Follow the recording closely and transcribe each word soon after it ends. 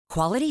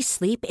Quality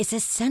sleep is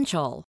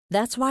essential.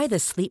 That's why the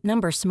Sleep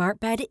Number Smart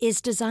Bed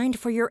is designed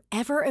for your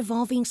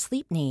ever-evolving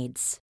sleep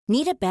needs.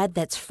 Need a bed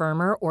that's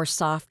firmer or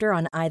softer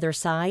on either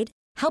side?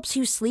 Helps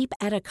you sleep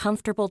at a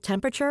comfortable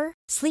temperature?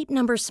 Sleep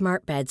Number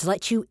Smart Beds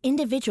let you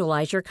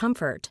individualize your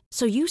comfort,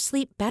 so you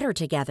sleep better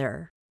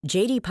together.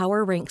 J.D.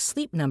 Power ranks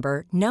Sleep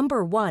Number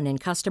number 1 in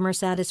customer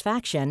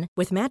satisfaction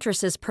with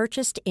mattresses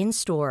purchased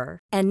in-store.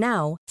 And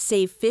now,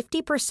 save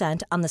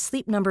 50% on the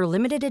Sleep Number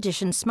Limited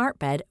Edition Smart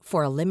Bed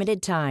for a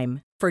limited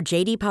time. For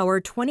J.D. Power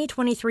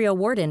 2023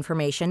 award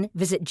information,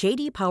 visit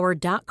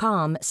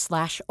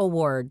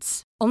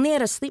jdpower.com/awards. Only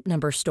at a Sleep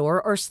Number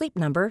store or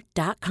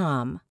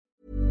sleepnumber.com.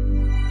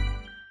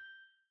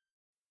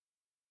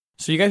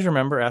 So you guys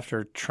remember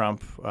after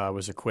Trump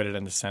was acquitted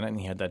in the Senate and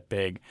he had that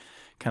big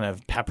kind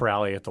of pep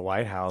rally at the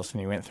White House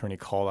and he went through and he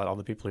called out all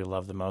the people he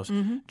loved the most.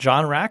 Mm-hmm.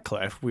 John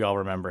Ratcliffe, we all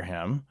remember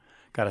him,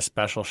 got a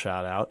special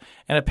shout out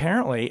and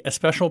apparently a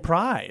special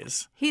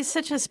prize. He's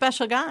such a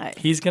special guy.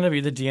 He's going to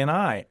be the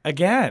DNI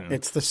again.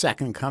 It's the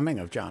second coming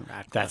of John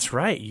Ratcliffe. That's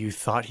right. You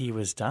thought he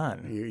was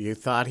done. You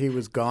thought he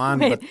was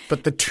gone,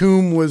 but the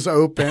tomb was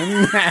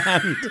open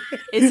and,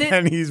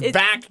 and he's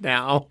back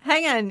now.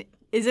 Hang on.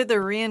 Is it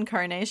the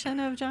reincarnation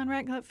of John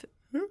Ratcliffe?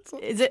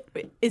 Is it?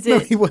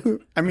 No,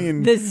 I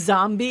mean, the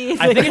zombie.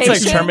 I think it's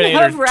like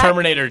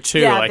Terminator 2.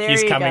 Yeah, like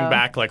he's coming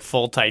back like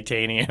full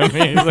titanium.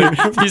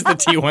 He's the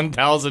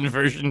T-1000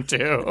 version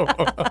 2.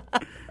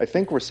 I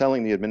think we're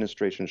selling the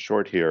administration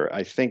short here.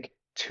 I think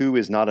 2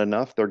 is not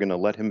enough. They're going to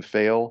let him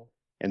fail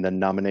and then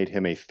nominate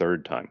him a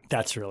third time.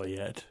 That's really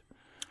it.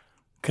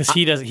 Because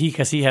he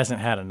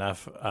hasn't had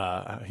enough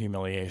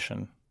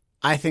humiliation.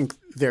 I think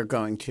they're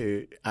going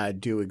to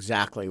do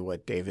exactly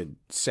what David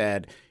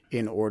said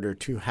in order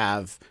to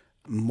have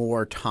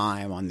more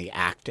time on the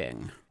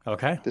acting.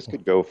 Okay. This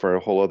could go for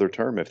a whole other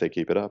term if they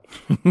keep it up.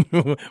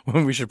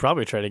 We should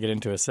probably try to get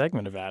into a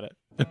segment about it.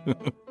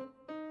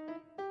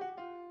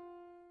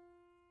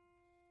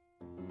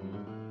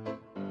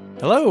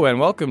 Hello and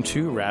welcome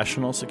to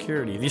Rational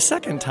Security, the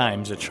second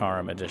time's a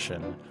charm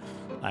edition.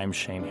 I'm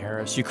Shane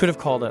Harris. I could have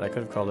called it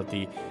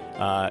the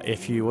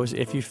if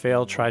you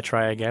fail,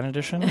 try again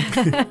edition.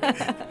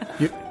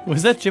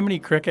 Was that Jiminy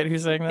Cricket who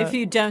sang that? If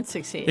you don't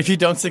succeed. If you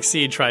don't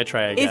succeed, try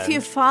again. If you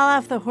fall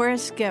off the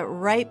horse, get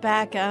right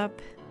back up.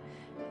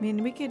 I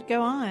mean, we could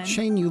go on.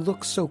 Shane, you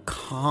look so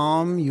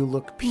calm. You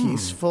look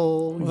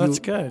peaceful. Well, that's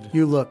good.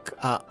 You look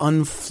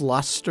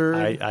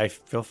unflustered. I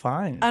feel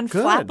fine.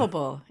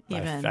 Unflappable,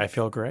 even. I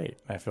feel great.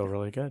 I feel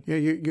really good.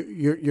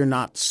 You're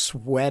not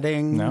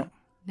sweating.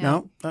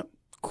 No.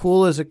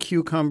 Cool as a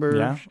cucumber.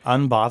 Yeah.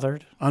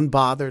 Unbothered.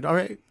 All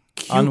right.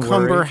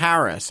 Cucumber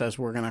Harris, as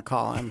we're going to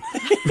call him.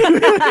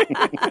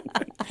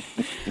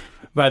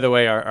 By the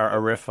way, our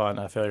riff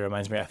on failure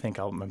reminds me, I think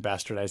I'm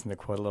bastardizing the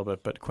quote a little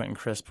bit, but Quentin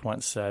Crisp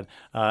once said,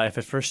 if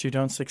at first you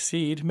don't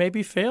succeed,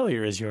 maybe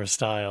failure is your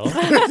style.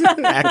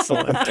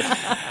 Excellent.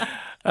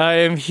 I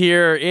am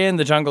here in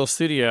the Jungle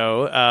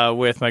Studio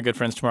with my good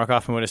friends Tamar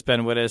Coffin-Wittes,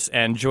 Ben Wittes,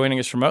 and joining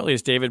us remotely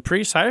is David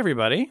Priest. Hi,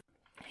 everybody.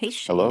 Hey,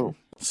 Shane. Hello.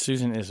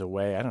 Susan is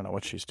away. I don't know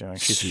what she's doing.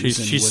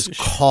 Susan was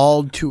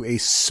called to a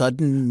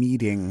sudden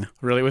meeting.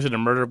 Really? Was it a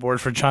murder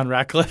board for John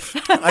Ratcliffe?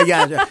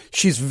 Yeah,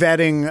 she's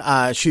vetting.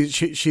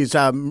 She's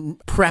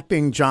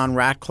prepping John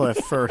Ratcliffe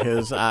for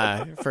his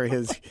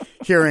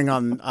hearing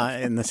on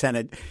in the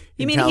Senate.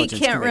 You mean he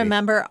can't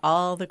remember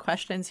all the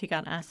questions he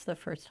got asked the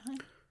first time?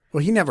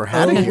 Well, he never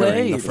had a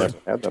hearing. He never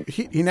had the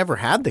hearing. He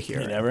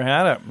never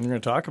had it. We're going to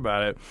talk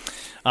about it.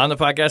 On the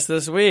podcast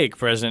this week,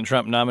 President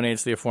Trump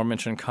nominates the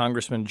aforementioned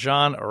Congressman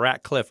John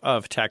Ratcliffe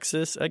of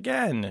Texas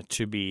again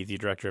to be the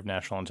Director of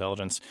National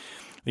Intelligence.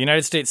 The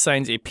United States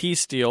signs a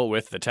peace deal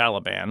with the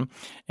Taliban,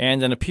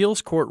 and an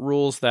appeals court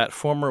rules that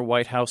former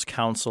White House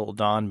counsel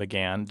Don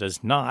McGahn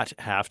does not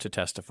have to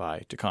testify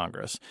to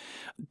Congress.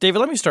 David,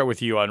 let me start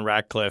with you on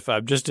Ratcliffe,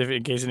 just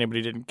in case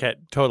anybody didn't get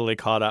totally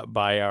caught up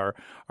by our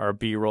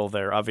B-roll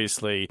there.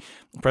 Obviously,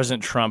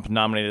 President Trump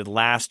nominated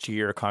last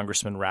year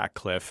Congressman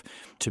Ratcliffe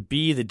to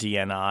be the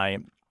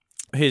DNI.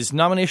 His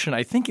nomination,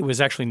 I think it was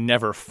actually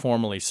never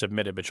formally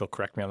submitted, but you'll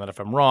correct me on that if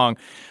I'm wrong,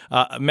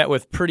 met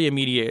with pretty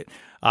immediate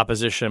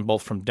opposition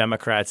both from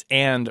Democrats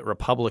and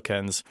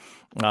Republicans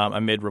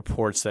amid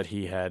reports that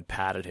he had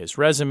padded his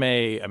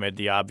resume, amid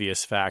the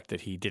obvious fact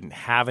that he didn't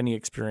have any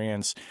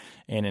experience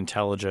in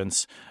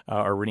intelligence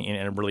or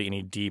really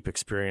any deep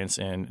experience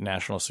in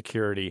national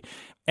security.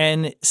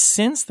 And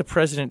since the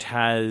president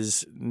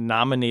has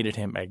nominated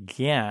him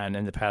again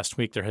in the past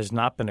week, there has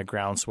not been a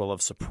groundswell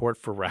of support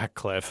for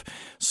Ratcliffe.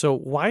 So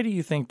why do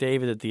you think,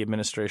 David, that the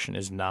administration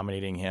is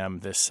nominating him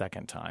this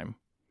second time?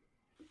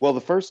 Well, the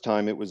first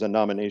time it was a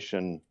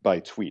nomination by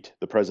tweet.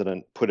 The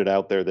president put it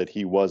out there that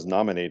he was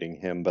nominating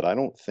him, but I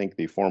don't think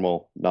the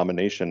formal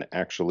nomination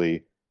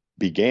actually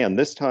began.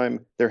 This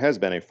time, there has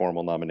been a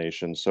formal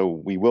nomination, so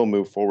we will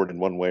move forward in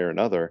one way or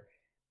another.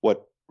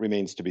 What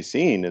remains to be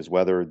seen is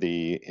whether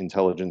the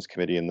Intelligence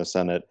Committee in the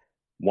Senate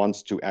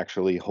wants to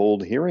actually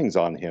hold hearings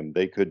on him.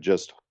 They could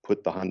just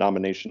put the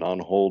nomination on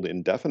hold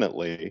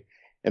indefinitely.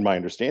 And my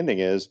understanding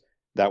is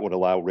that would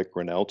allow Rick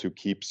Grenell to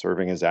keep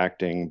serving as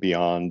acting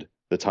beyond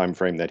the time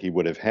frame that he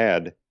would have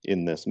had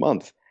in this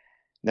month.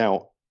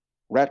 Now,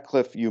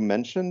 Ratcliffe, you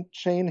mentioned,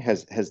 Shane,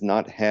 has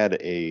not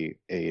had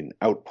an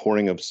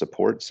outpouring of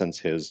support since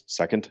his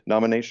second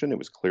nomination. It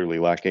was clearly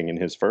lacking in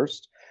his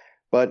first,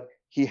 but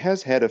he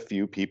has had a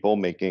few people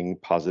making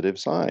positive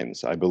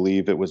signs. I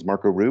believe it was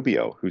Marco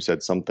Rubio who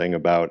said something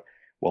about,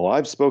 well,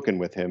 I've spoken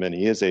with him and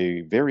he is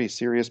a very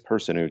serious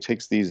person who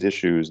takes these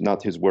issues,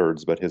 not his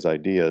words, but his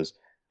ideas.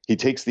 He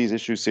takes these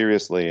issues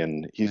seriously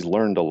and he's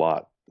learned a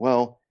lot.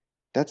 Well,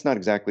 that's not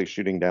exactly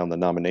shooting down the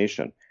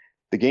nomination.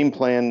 The game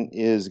plan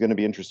is going to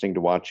be interesting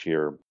to watch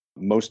here.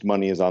 Most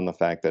money is on the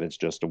fact that it's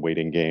just a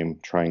waiting game,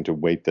 trying to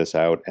wait this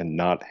out and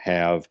not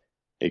have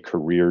a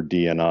career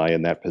DNI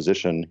in that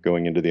position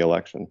going into the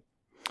election.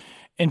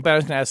 And but I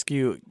was going to ask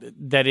you,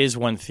 that is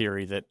one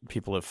theory that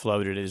people have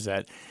floated, is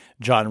that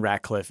John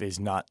Ratcliffe is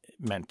not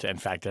meant to, in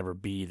fact, ever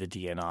be the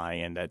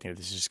DNI, and that this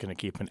is just going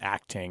to keep an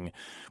acting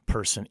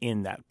person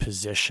in that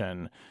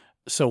position.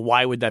 So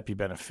why would that be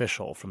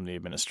beneficial from the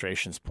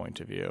administration's point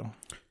of view?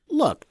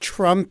 Look,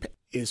 Trump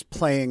is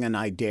playing an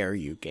I dare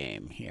you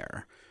game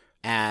here.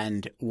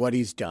 And what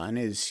he's done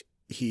is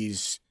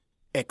he's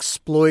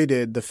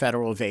exploited the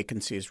Federal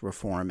Vacancies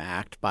Reform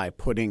Act by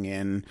putting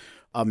in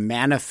a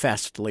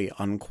manifestly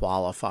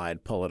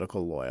unqualified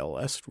political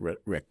loyalist,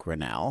 Rick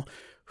Grenell,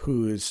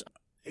 who's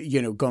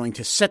going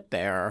to sit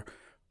there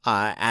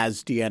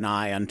as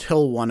DNI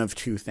until one of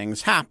two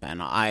things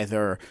happen.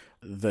 Either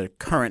the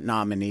current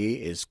nominee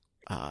is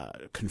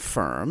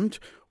confirmed,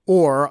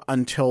 or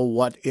until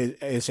what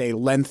is a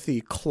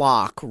lengthy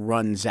clock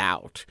runs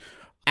out.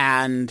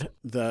 And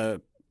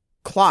the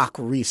clock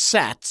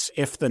resets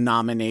if the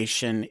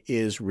nomination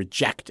is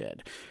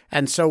rejected.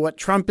 And so what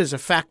Trump is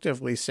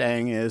effectively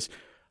saying is,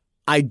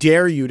 I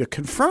dare you to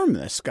confirm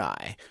this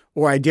guy,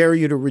 or I dare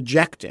you to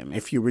reject him.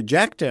 If you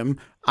reject him,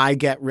 I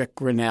get Rick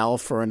Grenell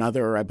for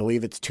another, I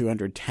believe it's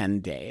 210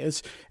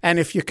 days. And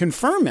if you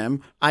confirm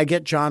him, I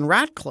get John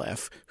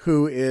Ratcliffe,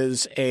 who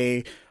is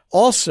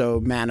also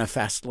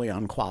manifestly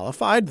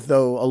unqualified,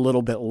 though a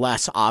little bit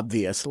less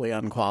obviously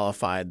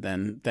unqualified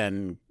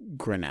than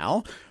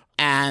Grenell,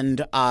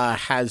 and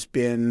has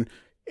been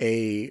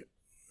a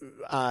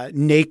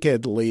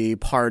nakedly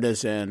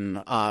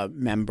partisan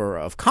member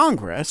of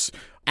Congress,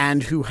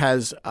 and who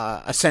has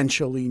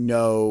essentially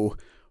no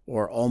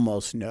or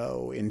almost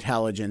no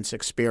intelligence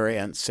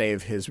experience,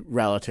 save his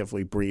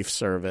relatively brief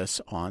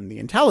service on the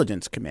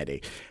Intelligence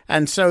Committee.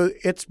 And so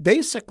it's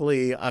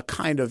basically a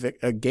kind of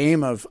a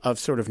game of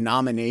sort of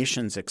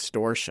nominations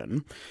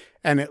extortion.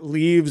 And it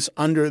leaves,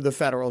 under the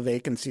Federal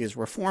Vacancies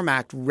Reform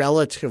Act,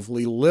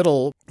 relatively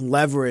little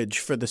leverage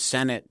for the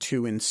Senate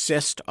to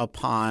insist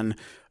upon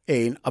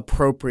an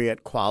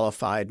appropriate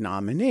qualified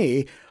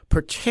nominee,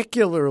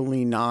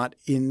 particularly not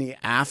in the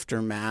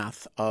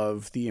aftermath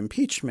of the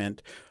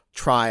impeachment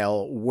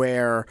trial,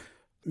 where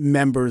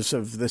members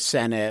of the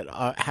Senate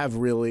have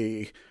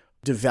really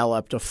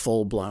developed a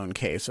full-blown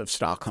case of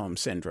Stockholm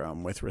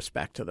Syndrome with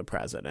respect to the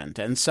president.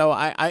 And so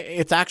I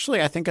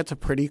think it's a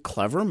pretty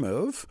clever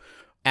move.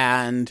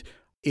 And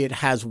it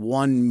has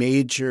one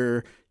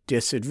major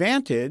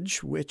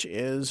disadvantage, which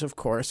is, of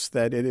course,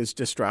 that it is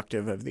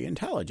destructive of the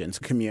intelligence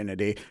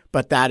community.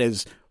 But that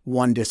is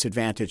one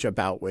disadvantage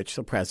about which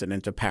the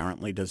president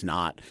apparently does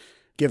not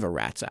give a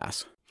rat's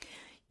ass.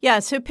 Yeah,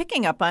 so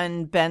picking up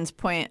on Ben's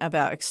point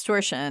about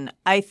extortion,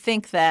 I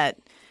think that,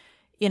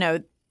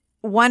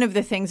 one of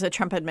the things the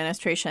Trump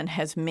administration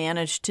has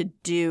managed to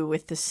do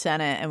with the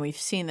Senate, and we've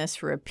seen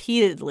this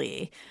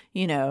repeatedly,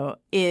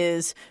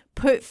 is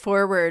put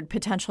forward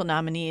potential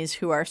nominees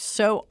who are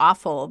so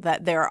awful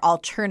that their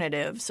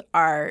alternatives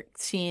are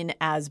seen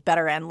as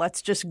better. And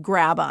let's just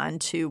grab on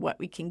to what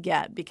we can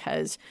get,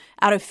 because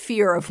out of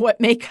fear of what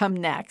may come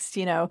next,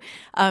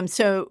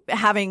 So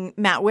having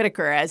Matt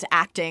Whitaker as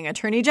acting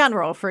attorney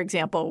general, for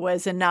example,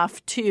 was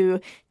enough to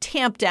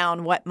tamp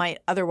down what might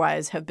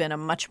otherwise have been a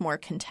much more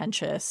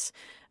contentious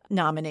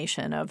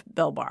nomination of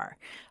Bill Barr.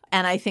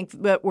 And I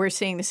think that we're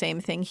seeing the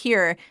same thing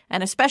here,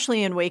 and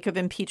especially in wake of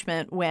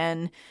impeachment,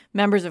 when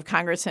members of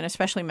Congress and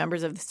especially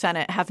members of the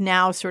Senate have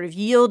now sort of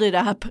yielded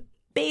up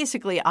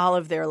basically all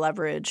of their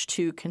leverage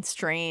to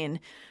constrain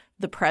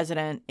the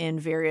president in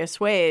various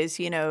ways.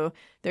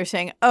 They're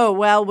saying, oh,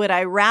 well, would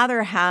I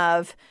rather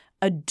have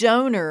a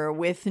donor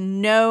with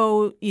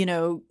no,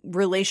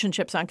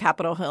 relationships on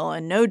Capitol Hill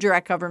and no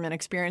direct government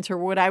experience, or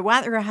would I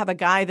rather have a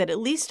guy that at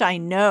least I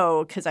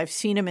know because I've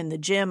seen him in the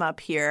gym up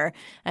here,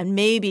 and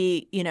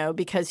maybe,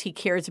 because he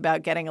cares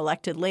about getting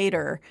elected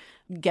later,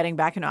 getting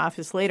back in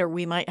office later,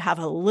 we might have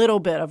a little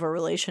bit of a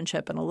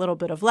relationship and a little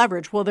bit of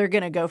leverage. Well, they're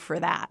going to go for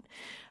that.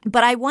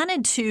 But I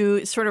wanted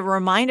to sort of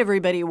remind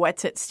everybody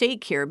what's at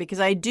stake here, because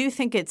I do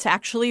think it's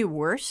actually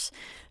worse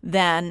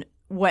than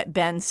what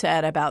Ben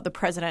said about the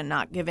president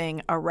not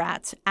giving a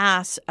rat's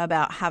ass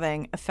about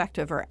having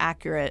effective or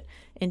accurate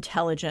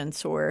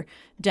intelligence or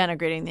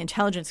denigrating the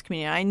intelligence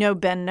community. I know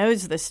Ben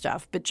knows this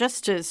stuff, but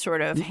just to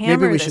sort of hammer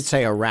maybe we this, should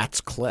say a rat's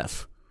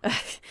cliff.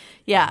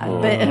 Yeah,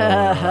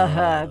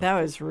 but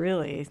that was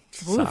really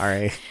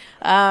Sorry.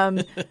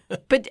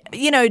 But,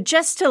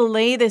 just to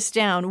lay this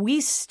down,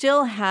 we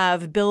still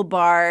have Bill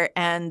Barr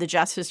and the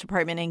Justice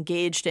Department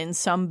engaged in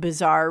some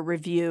bizarre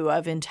review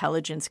of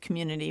intelligence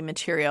community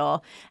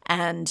material,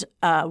 and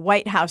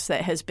White House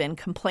that has been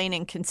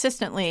complaining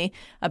consistently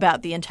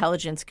about the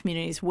intelligence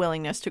community's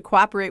willingness to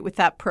cooperate with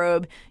that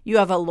probe. You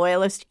have a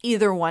loyalist,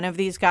 either one of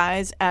these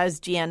guys, as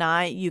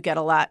DNI, you get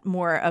a lot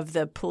more of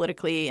the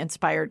politically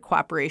inspired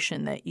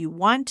cooperation that you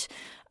want.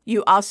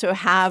 You also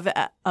have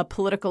a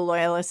political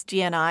loyalist,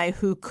 DNI,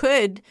 who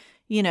could,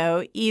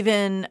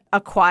 even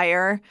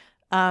acquire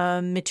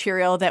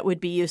material that would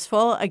be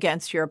useful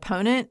against your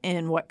opponent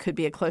in what could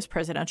be a close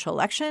presidential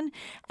election.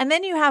 And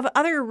then you have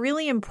other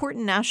really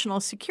important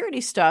national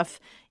security stuff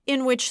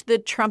in which the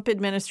Trump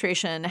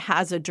administration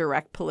has a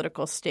direct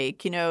political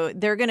stake.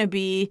 They're going to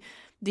be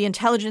the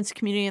intelligence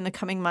community in the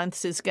coming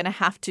months is going to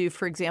have to,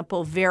 for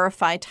example,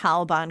 verify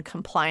Taliban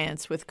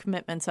compliance with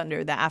commitments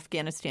under the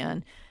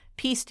Afghanistan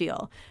peace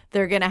deal.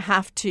 They're going to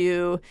have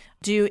to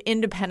do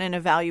independent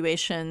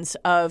evaluations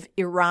of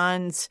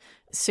Iran's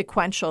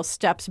sequential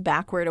steps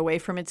backward away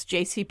from its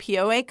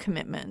JCPOA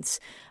commitments.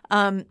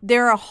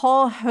 There are a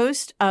whole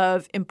host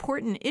of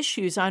important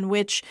issues on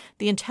which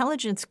the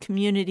intelligence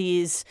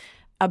community's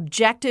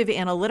objective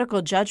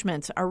analytical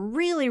judgments are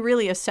really,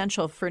 really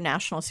essential for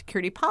national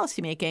security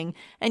policymaking.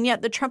 And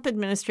yet the Trump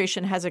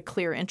administration has a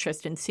clear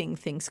interest in seeing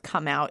things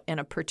come out in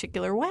a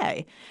particular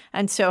way.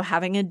 And so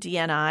having a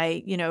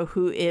DNI,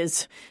 who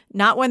is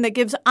not one that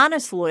gives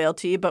honest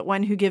loyalty, but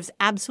one who gives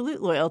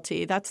absolute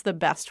loyalty, that's the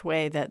best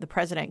way that the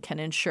president can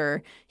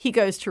ensure he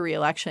goes to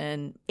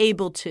re-election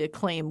able to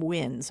claim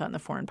wins on the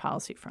foreign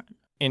policy front.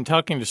 In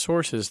talking to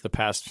sources the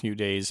past few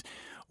days,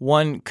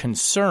 one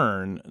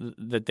concern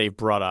that they've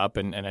brought up,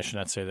 and I should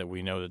not say that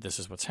we know that this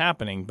is what's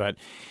happening, but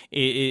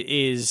it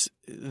is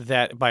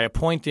that by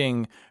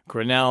appointing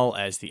Grenell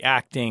as the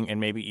acting and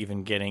maybe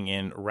even getting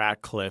in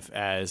Ratcliffe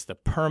as the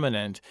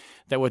permanent,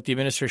 that what the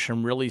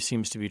administration really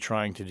seems to be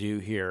trying to do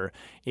here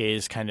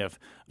is kind of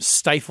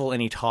stifle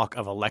any talk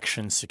of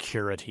election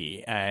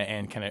security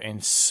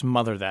and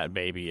smother that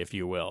baby, if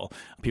you will.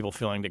 People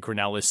feeling that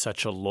Grenell is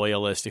such a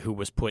loyalist who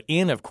was put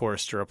in, of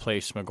course, to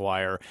replace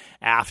McGuire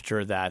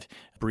after that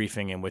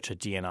briefing in which a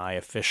DNI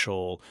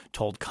official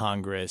told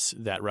Congress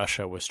that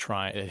Russia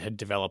had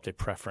developed a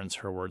preference,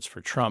 her words,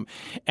 for Trump.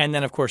 And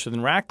then, of course,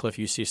 within Ratcliffe,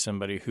 you see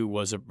somebody who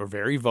was a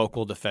very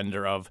vocal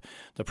defender of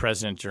the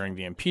president during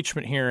the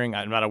impeachment hearing.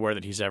 I'm not aware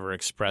that he's ever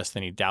expressed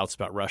any doubts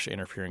about Russia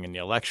interfering in the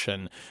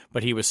election,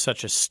 but he was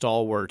such a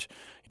stalwart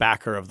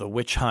backer of the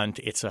witch hunt,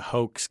 it's a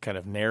hoax kind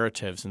of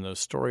narratives and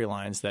those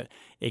storylines that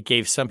it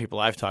gave some people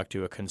I've talked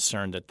to a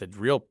concern that the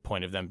real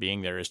point of them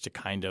being there is to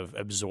kind of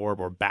absorb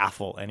or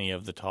baffle any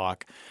of the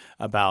talk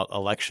about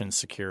election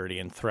security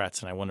and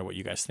threats. And I wonder what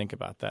you guys think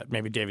about that.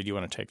 Maybe, David, you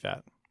want to take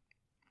that?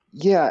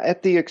 Yeah,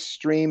 at the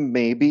extreme,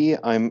 maybe.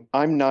 I'm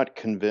not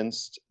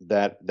convinced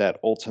that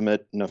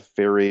ultimate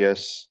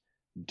nefarious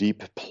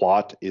deep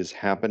plot is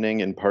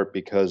happening, in part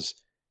because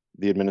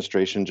the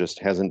administration just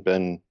hasn't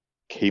been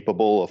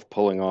capable of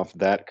pulling off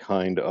that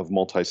kind of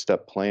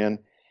multi-step plan.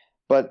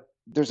 But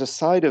there's a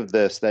side of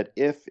this that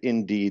if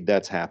indeed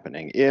that's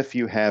happening, if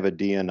you have a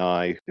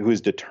DNI who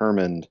is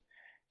determined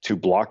to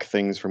block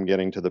things from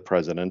getting to the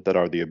president that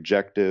are the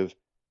objective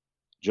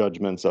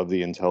judgments of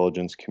the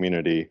intelligence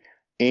community,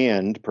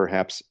 and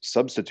perhaps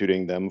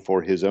substituting them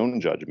for his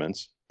own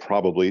judgments,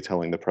 probably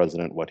telling the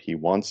president what he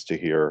wants to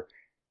hear,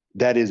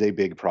 that is a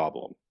big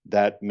problem.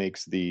 That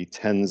makes the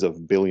tens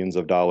of billions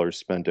of dollars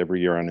spent every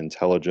year on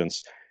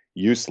intelligence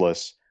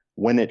useless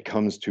when it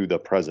comes to the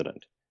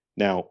president.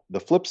 Now, the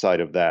flip side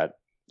of that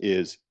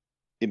is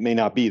it may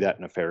not be that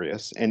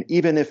nefarious. And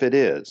even if it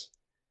is,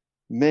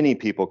 many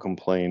people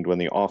complained when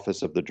the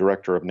Office of the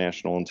Director of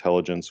National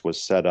Intelligence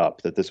was set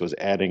up that this was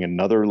adding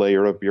another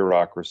layer of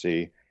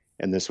bureaucracy,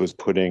 and this was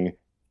putting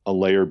a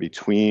layer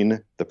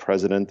between the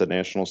president, the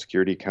National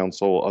Security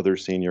Council, other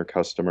senior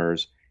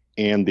customers,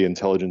 and the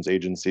intelligence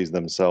agencies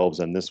themselves,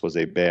 and this was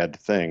a bad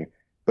thing.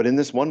 But in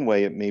this one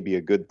way, it may be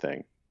a good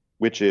thing,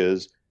 which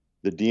is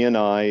the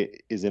DNI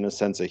is in a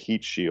sense a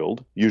heat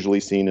shield, usually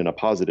seen in a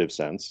positive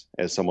sense,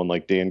 as someone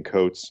like Dan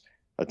Coats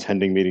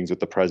attending meetings with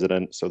the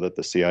president so that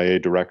the CIA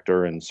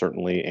director and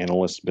certainly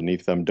analysts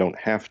beneath them don't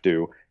have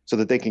to, so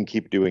that they can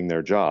keep doing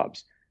their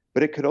jobs.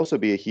 But it could also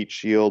be a heat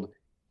shield,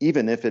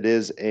 even if it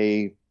is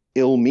a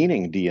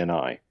ill-meaning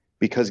DNI,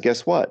 because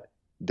guess what?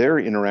 They're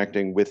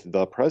interacting with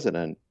the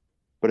president,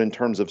 but in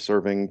terms of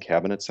serving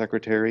cabinet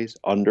secretaries,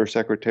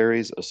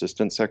 undersecretaries,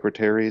 assistant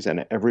secretaries,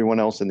 and everyone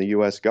else in the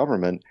U.S.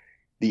 government,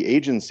 the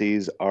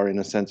agencies are in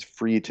a sense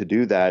free to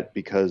do that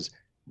because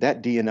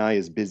that DNI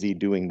is busy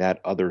doing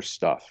that other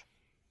stuff.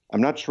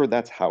 I'm not sure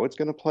that's how it's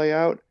going to play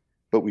out,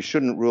 but we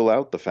shouldn't rule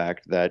out the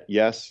fact that,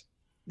 yes,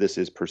 this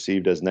is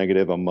perceived as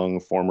negative among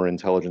former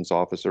intelligence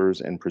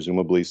officers and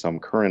presumably some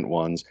current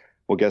ones.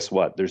 Well, guess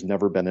what? There's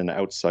never been an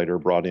outsider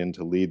brought in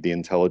to lead the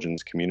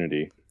intelligence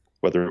community,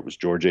 whether it was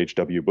George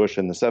H.W. Bush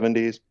in the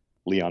 70s,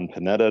 Leon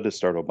Panetta to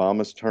start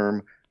Obama's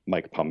term,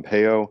 Mike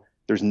Pompeo.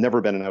 there's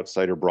never been an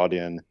outsider brought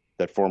in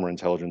that former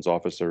intelligence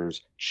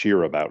officers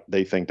cheer about.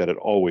 They think that it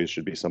always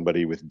should be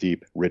somebody with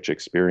deep, rich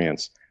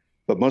experience.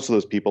 But most of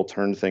those people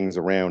turned things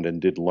around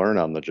and did learn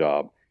on the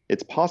job.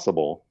 It's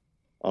possible,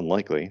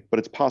 unlikely, but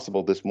it's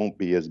possible this won't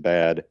be as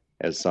bad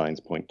as signs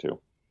point to.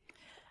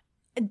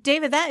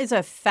 David, that is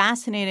a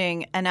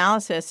fascinating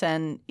analysis.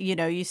 And,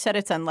 you said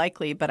it's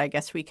unlikely, but I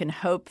guess we can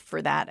hope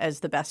for that as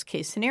the best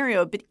case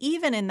scenario. But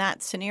even in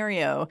that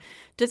scenario,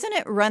 doesn't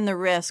it run the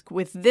risk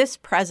with this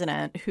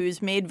president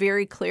who's made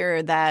very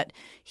clear that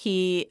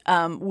he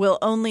will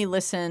only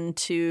listen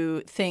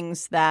to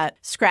things that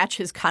scratch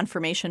his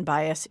confirmation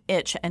bias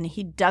itch, and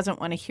he doesn't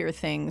want to hear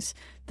things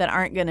that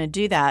aren't going to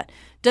do that?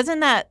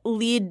 Doesn't that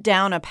lead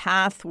down a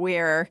path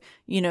where,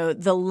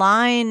 the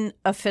line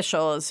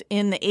officials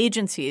in the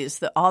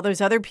agencies, all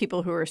those other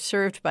people who are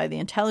served by the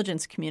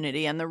intelligence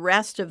community and the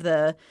rest of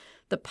the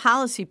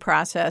policy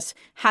process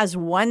has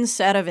one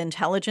set of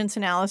intelligence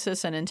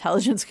analysis and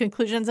intelligence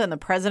conclusions, and the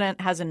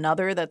president has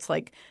another that's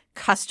like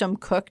custom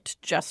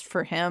cooked just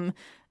for him?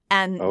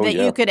 And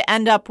you could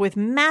end up with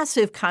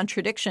massive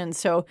contradictions.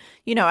 So,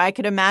 I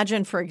could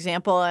imagine, for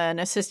example, an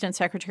assistant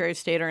secretary of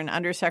state or an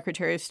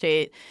undersecretary of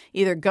state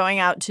either going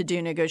out to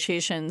do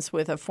negotiations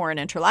with a foreign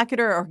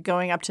interlocutor or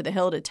going up to the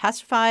Hill to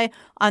testify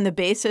on the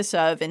basis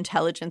of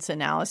intelligence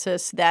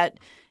analysis that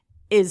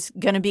is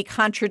going to be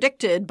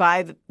contradicted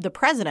by the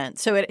president.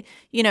 So,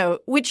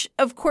 which,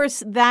 of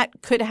course,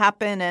 that could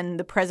happen. And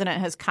the president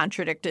has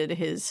contradicted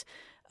his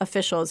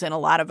officials in a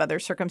lot of other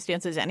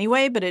circumstances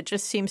anyway, but it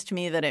just seems to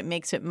me that it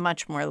makes it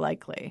much more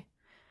likely.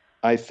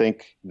 I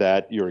think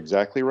that you're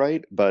exactly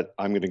right, but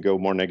I'm going to go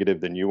more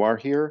negative than you are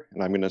here.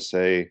 And I'm going to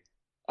say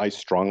I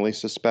strongly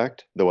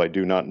suspect, though I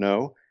do not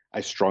know,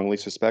 I strongly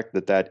suspect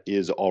that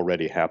is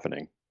already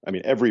happening. I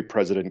mean, every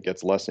president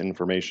gets less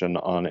information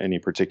on any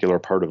particular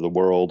part of the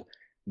world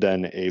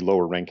than a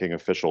lower ranking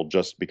official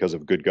just because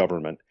of good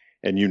government.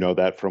 And you know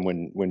that from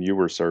when you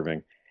were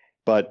serving.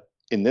 But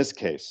in this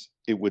case,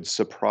 it would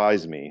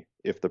surprise me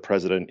if the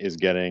president is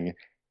getting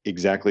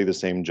exactly the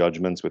same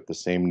judgments with the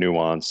same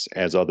nuance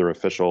as other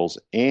officials.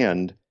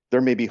 And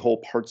there may be whole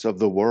parts of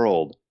the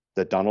world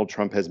that Donald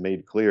Trump has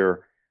made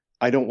clear,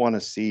 I don't want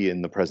to see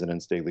in the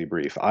president's daily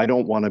brief. I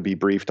don't want to be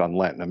briefed on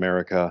Latin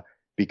America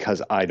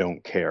because I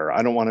don't care.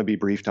 I don't want to be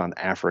briefed on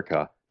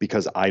Africa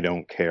because I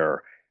don't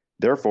care.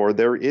 Therefore,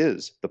 there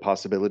is the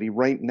possibility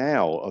right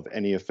now of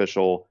any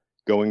official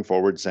going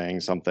forward saying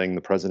something,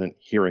 the president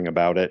hearing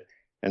about it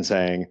and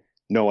saying,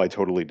 no, I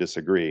totally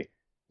disagree.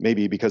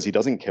 Maybe because he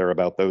doesn't care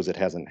about those, it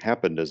hasn't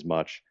happened as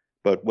much.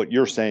 But what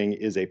you're saying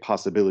is a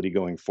possibility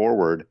going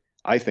forward.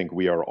 I think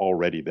we are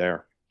already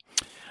there.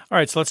 All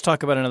right, so let's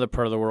talk about another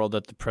part of the world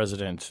that the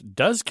president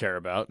does care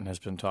about and has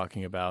been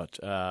talking about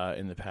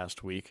in the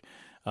past week,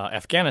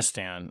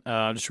 Afghanistan.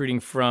 Just reading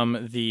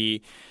from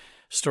the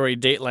story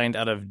datelined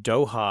out of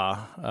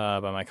Doha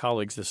by my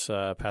colleagues this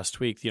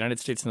past week. The United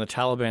States and the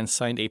Taliban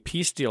signed a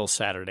peace deal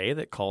Saturday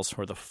that calls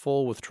for the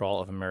full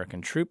withdrawal of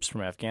American troops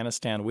from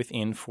Afghanistan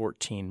within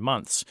 14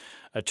 months,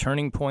 a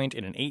turning point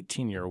in an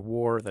 18-year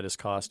war that has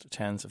cost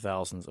tens of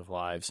thousands of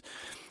lives.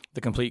 The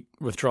complete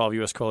withdrawal of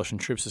U.S. coalition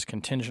troops is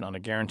contingent on a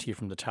guarantee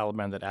from the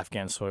Taliban that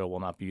Afghan soil will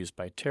not be used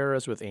by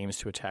terrorists with aims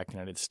to attack the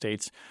United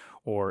States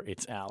or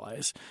its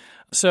allies.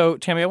 So,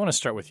 Tammy, I want to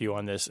start with you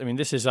on this. I mean,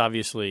 this is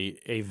obviously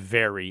a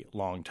very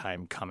long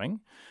time coming.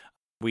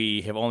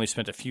 We have only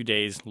spent a few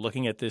days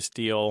looking at this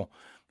deal.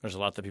 There's a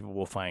lot that people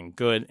will find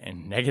good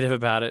and negative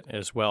about it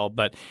as well,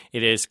 but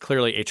it is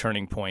clearly a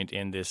turning point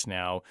in this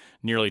now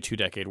nearly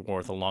 2-decade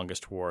war, the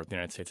longest war the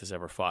United States has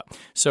ever fought.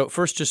 So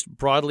first, just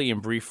broadly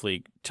and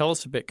briefly, tell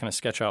us a bit, kind of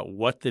sketch out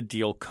what the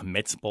deal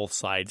commits both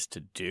sides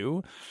to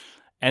do.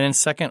 And then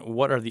second,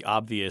 what are the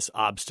obvious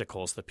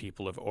obstacles that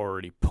people have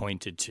already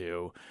pointed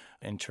to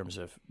in terms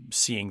of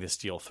seeing this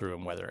deal through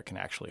and whether it can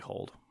actually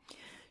hold?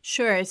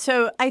 Sure.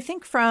 So I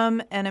think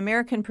from an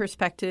American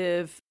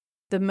perspective,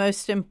 the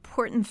most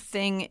important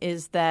thing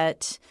is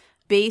that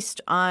based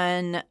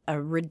on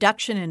a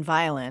reduction in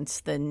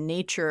violence, the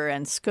nature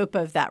and scope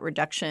of that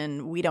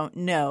reduction, we don't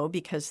know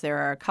because there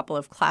are a couple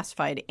of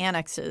classified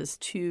annexes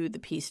to the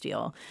peace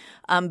deal.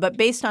 But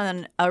based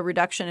on a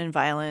reduction in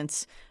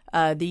violence,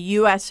 the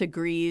U.S.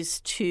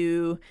 agrees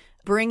to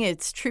bring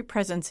its troop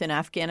presence in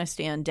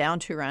Afghanistan down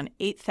to around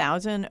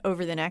 8,000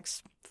 over the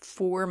next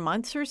 4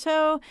 months or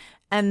so.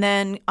 And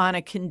then on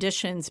a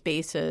conditions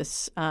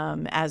basis,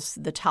 as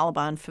the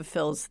Taliban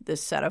fulfills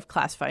this set of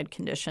classified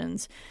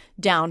conditions,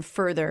 down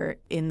further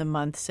in the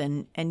months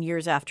and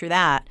years after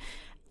that.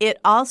 It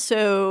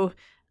also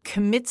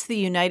commits the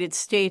United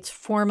States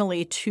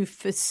formally to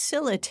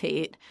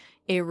facilitate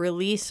a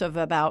release of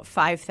about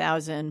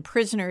 5,000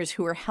 prisoners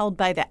who are held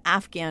by the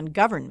Afghan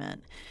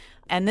government.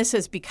 And this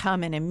has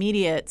become an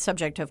immediate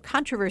subject of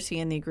controversy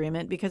in the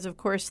agreement because, of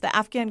course, the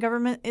Afghan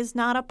government is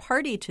not a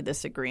party to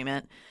this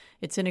agreement.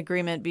 It's an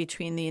agreement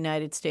between the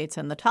United States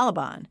and the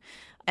Taliban.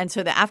 And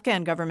so the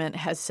Afghan government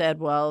has said,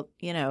 well,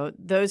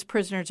 those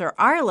prisoners are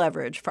our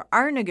leverage for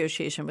our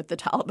negotiation with the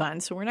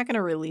Taliban, so we're not going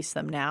to release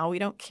them now. We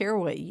don't care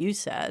what you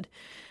said.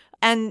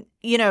 And,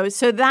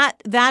 so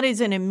that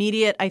is an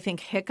immediate, I think,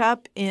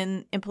 hiccup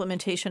in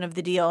implementation of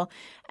the deal.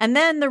 And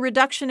then the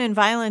reduction in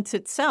violence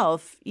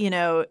itself,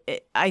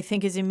 I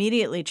think is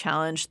immediately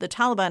challenged. The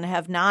Taliban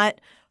have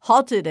not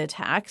halted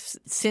attacks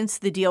since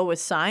the deal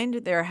was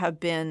signed. There have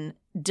been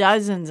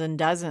dozens and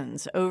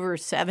dozens, over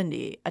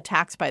 70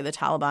 attacks by the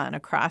Taliban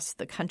across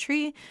the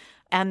country.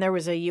 And there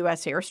was a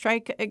U.S.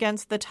 airstrike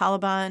against the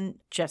Taliban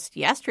just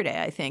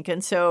yesterday, I think.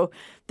 And so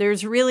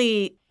there's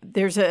an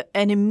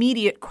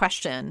immediate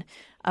question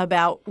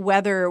about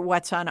whether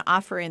what's on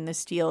offer in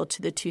this deal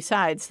to the two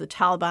sides, the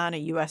Taliban, a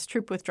U.S.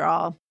 troop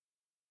withdrawal,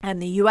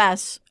 and the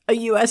U.S., a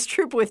U.S.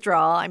 troop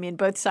withdrawal. I mean,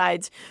 both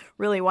sides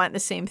really want the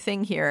same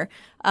thing here.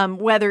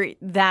 Whether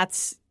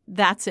that's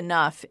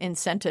enough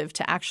incentive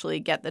to actually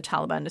get the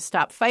Taliban to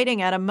stop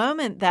fighting at a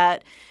moment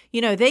that,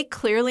 they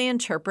clearly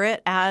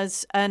interpret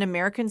as an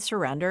American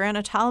surrender and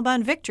a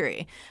Taliban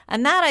victory.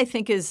 And that, I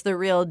think, is the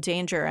real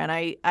danger.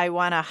 And I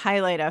want to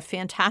highlight a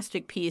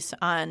fantastic piece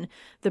on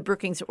the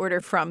Brookings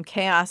Order from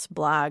Chaos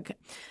blog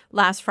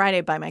last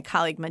Friday by my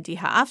colleague Madiha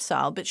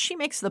Afzal. But she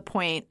makes the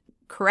point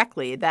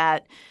correctly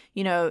that,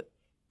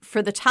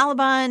 for the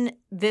Taliban,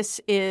 this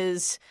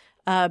is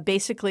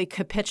basically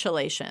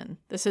capitulation.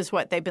 This is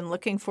what they've been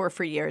looking for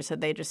years,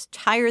 that they just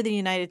tire the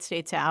United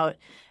States out,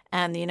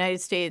 and the United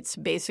States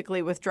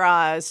basically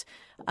withdraws,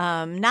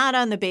 not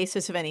on the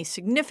basis of any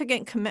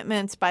significant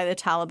commitments by the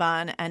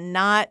Taliban and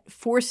not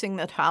forcing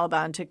the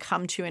Taliban to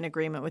come to an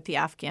agreement with the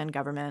Afghan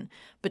government,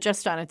 but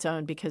just on its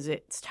own because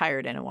it's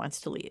tired and it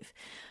wants to leave.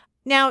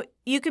 Now,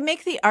 you could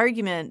make the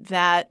argument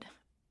that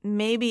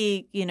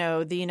maybe,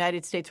 the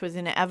United States was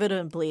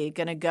inevitably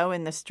going to go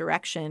in this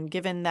direction,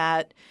 given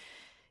that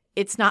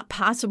it's not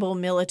possible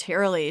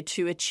militarily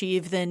to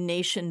achieve the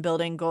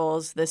nation-building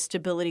goals, the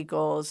stability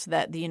goals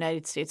that the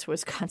United States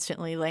was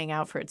constantly laying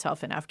out for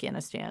itself in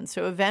Afghanistan.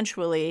 So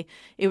eventually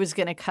it was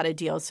going to cut a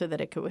deal so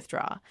that it could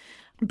withdraw.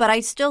 But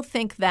I still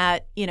think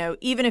that,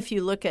 even if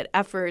you look at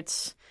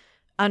efforts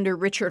under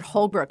Richard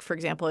Holbrooke, for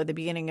example, at the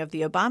beginning of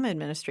the Obama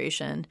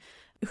administration,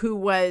 who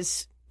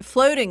was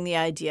floating the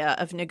idea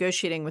of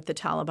negotiating with the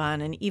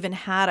Taliban and even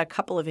had a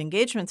couple of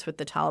engagements with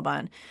the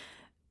Taliban,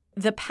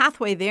 the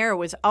pathway there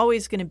was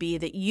always going to be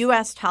that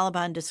U.S.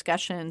 Taliban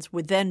discussions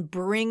would then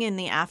bring in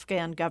the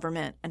Afghan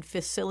government and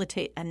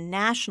facilitate a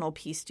national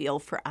peace deal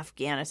for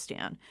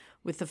Afghanistan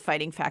with the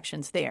fighting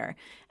factions there.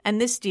 And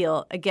this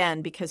deal,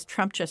 again, because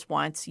Trump just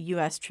wants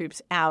U.S.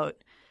 troops out,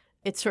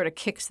 it sort of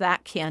kicks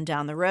that can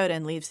down the road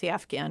and leaves the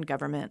Afghan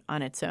government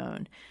on its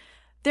own.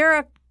 There are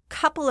a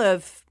couple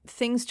of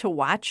things to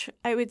watch,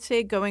 I would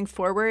say, going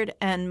forward.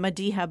 And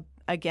Madiha,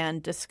 again,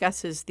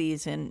 discusses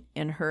these in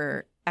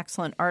her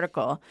excellent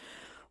article.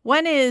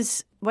 One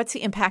is, what's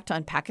the impact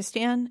on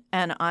Pakistan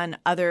and on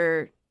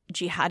other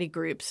jihadi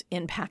groups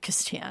in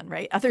Pakistan,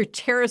 right? Other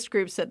terrorist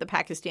groups that the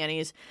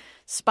Pakistanis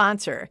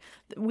sponsor.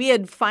 We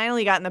had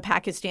finally gotten the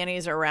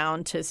Pakistanis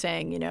around to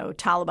saying,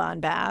 Taliban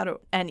bad,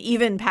 and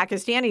even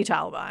Pakistani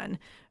Taliban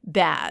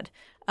bad.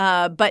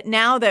 But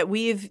now that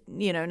we've,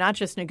 not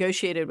just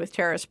negotiated with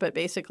terrorists, but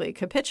basically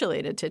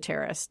capitulated to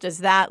terrorists, does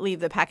that leave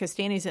the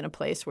Pakistanis in a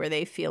place where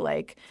they feel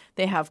like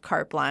they have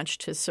carte blanche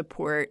to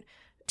support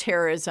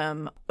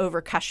terrorism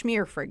over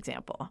Kashmir, for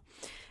example?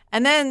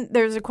 And then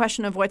there's a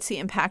question of what's the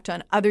impact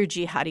on other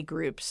jihadi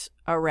groups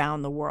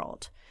around the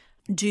world.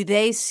 Do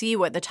they see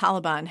what the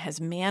Taliban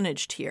has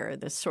managed here,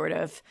 this sort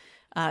of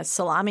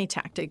salami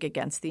tactic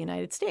against the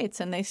United States?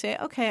 And they say,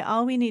 okay,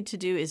 all we need to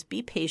do is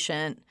be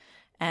patient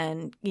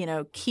and,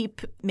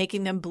 keep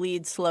making them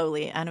bleed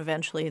slowly, and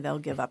eventually they'll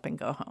give up and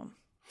go home.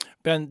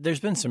 Ben, there's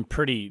been some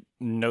pretty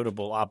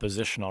notable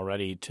opposition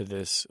already to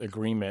this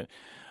agreement,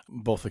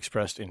 both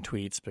expressed in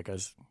tweets,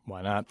 because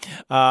why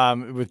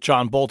not, with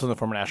John Bolton, the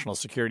former national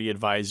security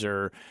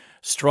advisor,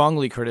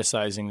 strongly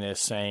criticizing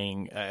this,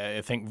 saying, I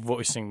think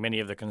voicing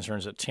many of the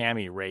concerns that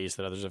Tammy raised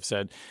that others have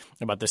said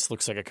about this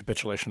looks like a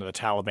capitulation of the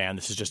Taliban.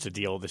 This is just a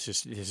deal. This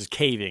is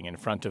caving in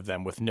front of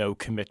them with no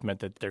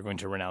commitment that they're going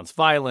to renounce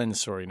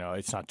violence or,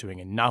 it's not doing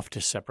enough to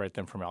separate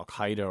them from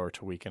al-Qaeda or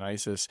to weaken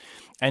ISIS.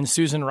 And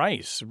Susan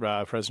Rice,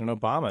 President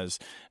Obama's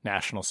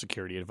national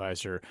security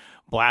advisor,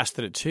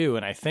 blasted it too.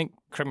 And I think,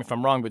 correct me if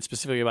I'm wrong, but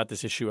specifically about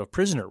this issue of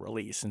prisoner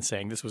release and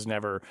saying this was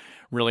never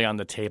really on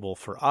the table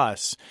for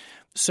us.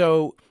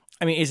 So,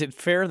 is it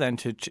fair then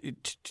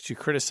to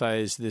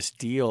criticize this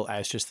deal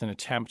as just an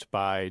attempt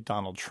by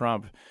Donald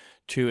Trump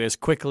to, as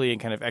quickly and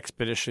kind of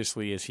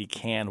expeditiously as he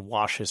can,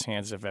 wash his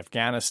hands of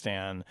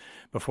Afghanistan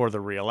before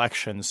the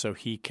re-election so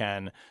he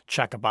can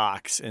check a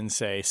box and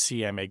say,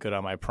 see, I made good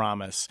on my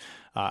promise?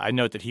 I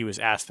note that he was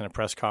asked in a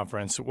press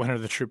conference, when are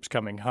the troops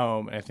coming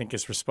home? And I think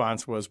his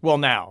response was, well,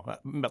 now,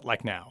 but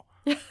like now.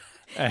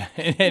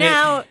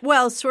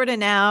 Sort of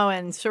now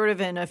and sort of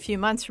in a few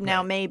months from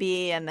now,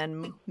 maybe, and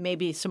then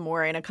maybe some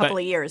more in a couple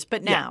of years,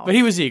 but now. Yeah, but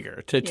he was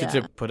eager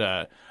to put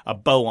a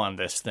bow on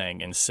this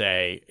thing and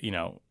say,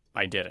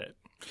 I did it.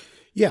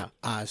 Yeah.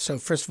 So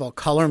first of all,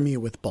 color me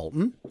with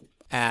Bolton.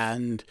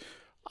 And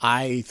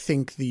I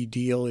think the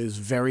deal is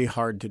very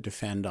hard to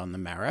defend on the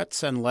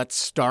merits. And let's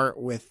start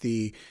with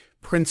the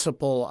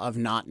principle of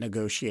not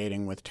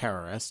negotiating with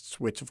terrorists,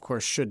 which of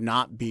course should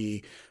not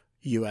be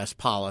U.S.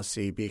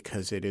 policy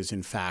because it is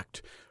in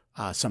fact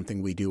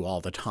something we do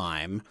all the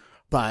time.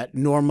 But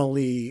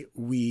normally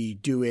we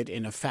do it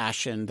in a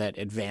fashion that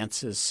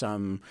advances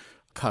some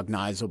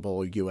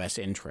cognizable U.S.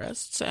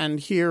 interests. And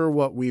here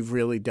what we've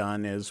really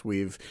done is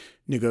we've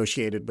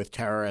negotiated with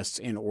terrorists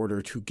in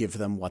order to give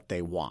them what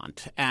they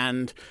want.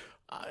 And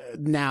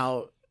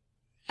now,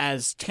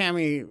 as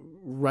Tammy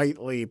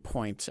rightly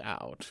points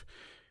out,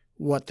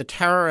 what the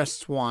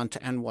terrorists want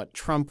and what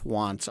Trump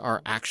wants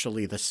are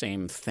actually the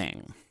same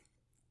thing,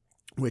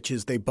 which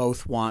is they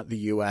both want the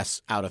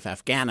U.S. out of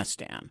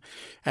Afghanistan.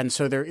 And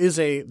so there's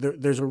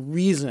a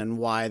reason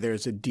why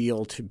there's a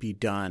deal to be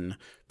done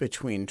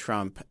between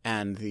Trump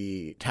and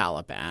the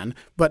Taliban,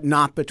 but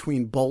not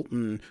between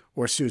Bolton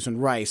or Susan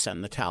Rice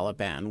and the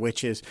Taliban,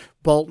 which is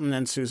Bolton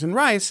and Susan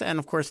Rice. And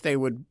of course, they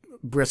would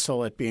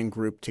bristle at being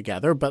grouped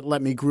together, but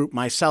let me group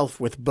myself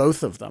with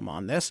both of them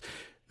on this.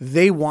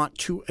 They want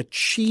to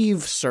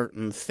achieve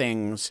certain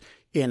things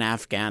in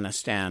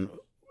Afghanistan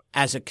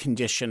as a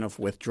condition of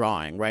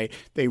withdrawing, right?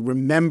 They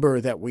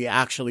remember that we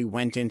actually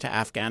went into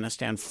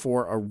Afghanistan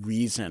for a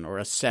reason or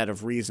a set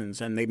of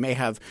reasons, and they may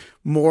have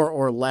more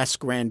or less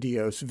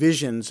grandiose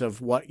visions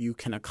of what you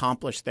can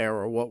accomplish there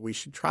or what we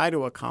should try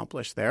to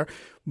accomplish there,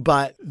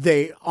 but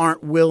they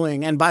aren't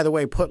willing, and by the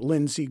way, put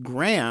Lindsey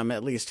Graham,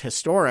 at least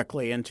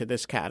historically, into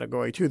this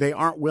category too. They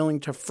aren't willing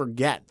to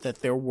forget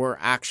that there were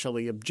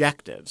actually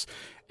objectives.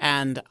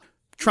 And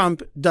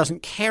Trump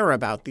doesn't care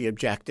about the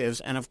objectives,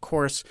 and of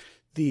course,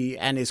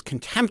 and is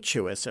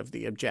contemptuous of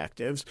the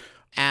objectives.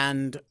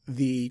 And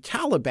the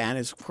Taliban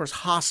is, of course,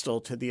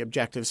 hostile to the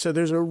objectives. So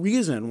there's a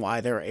reason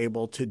why they're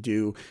able to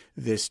do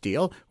this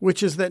deal,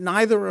 which is that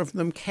neither of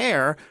them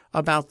care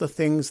about the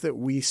things that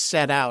we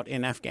set out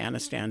in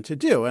Afghanistan to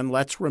do. And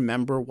let's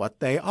remember what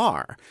they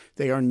are.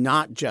 They are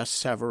not just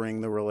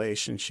severing the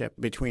relationship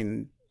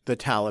between the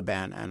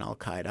Taliban and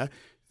al-Qaeda.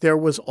 There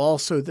was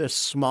also this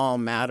small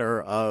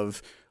matter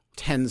of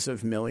tens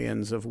of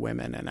millions of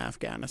women in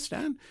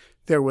Afghanistan.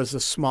 There was a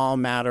small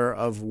matter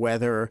of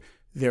whether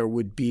there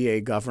would be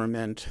a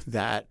government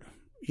that,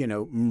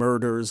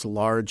 murders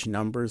large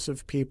numbers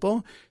of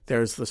people.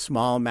 There's the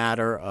small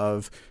matter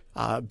of,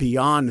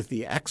 beyond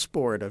the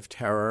export of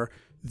terror,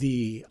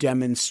 the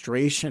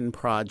demonstration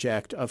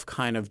project of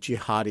kind of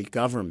jihadi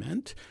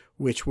government,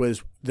 which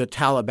was the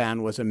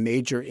Taliban was a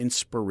major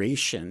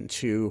inspiration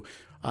to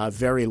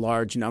very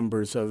large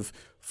numbers of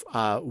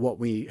what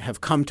we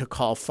have come to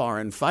call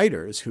foreign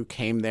fighters who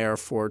came there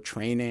for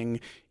training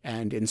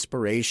and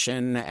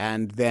inspiration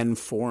and then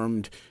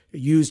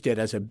used it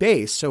as a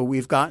base. So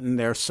we've gotten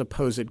their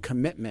supposed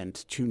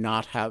commitment to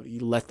not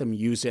let them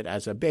use it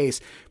as a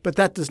base. But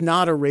that does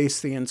not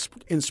erase the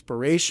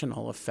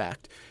inspirational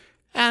effect.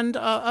 And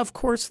of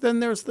course,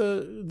 then there's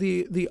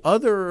the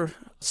other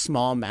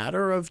small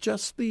matter of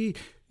just the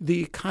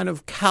kind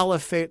of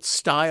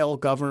caliphate-style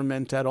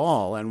government at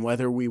all, and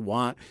whether we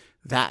want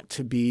that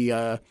to be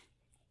a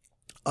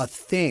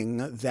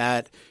thing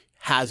that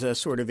has a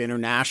sort of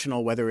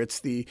international, whether it's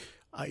the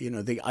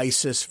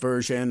ISIS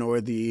version or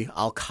the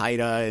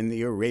al-Qaeda in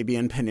the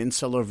Arabian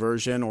Peninsula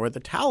version or the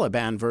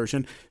Taliban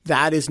version.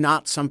 That is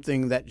not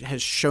something that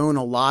has shown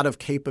a lot of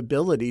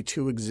capability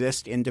to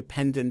exist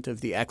independent of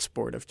the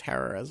export of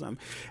terrorism.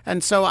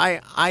 And so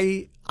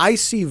I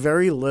see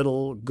very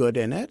little good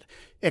in it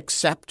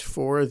except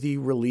for the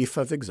relief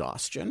of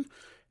exhaustion.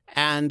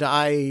 And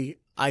I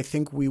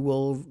think we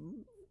will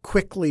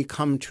quickly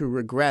come to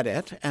regret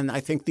it. And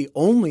I think the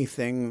only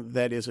thing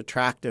that is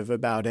attractive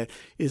about it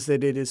is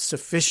that it is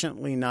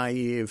sufficiently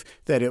naive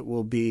that it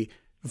will be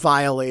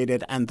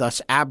violated and thus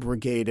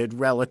abrogated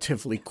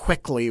relatively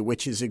quickly,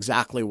 which is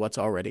exactly what's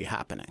already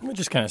happening.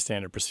 Which is kind of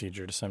standard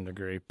procedure to some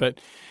degree. But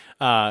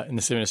in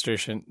this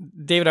administration,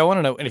 David, I want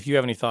to know if you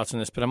have any thoughts on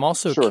this, but I'm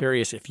also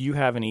curious if you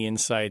have any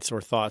insights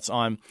or thoughts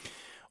on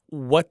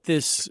what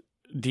this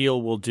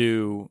deal will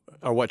do,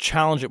 or what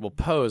challenge it will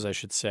pose, I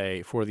should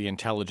say, for the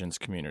intelligence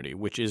community,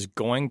 which is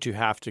going to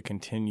have to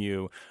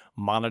continue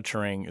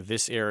monitoring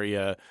this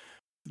area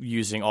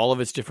using all of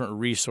its different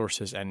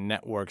resources and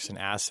networks and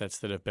assets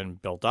that have been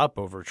built up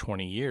over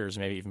 20 years,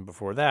 maybe even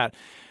before that,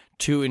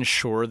 to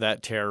ensure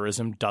that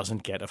terrorism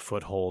doesn't get a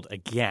foothold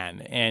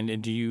again.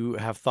 And do you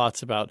have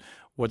thoughts about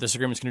what this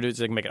agreement is going to do? Is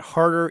it going to make it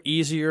harder,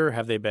 easier?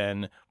 Have they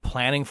been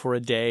planning for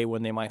a day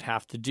when they might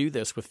have to do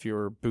this with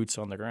fewer boots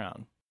on the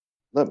ground?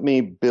 Let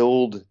me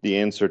build the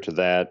answer to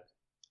that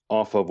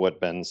off of what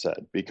Ben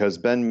said, because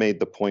Ben made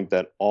the point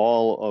that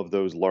all of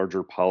those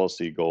larger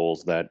policy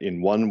goals that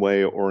in one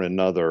way or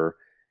another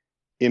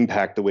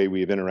impact the way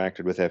we've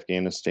interacted with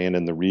Afghanistan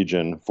and the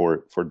region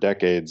for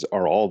decades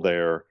are all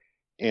there,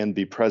 and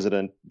the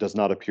president does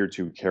not appear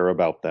to care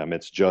about them.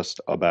 It's just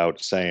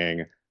about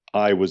saying,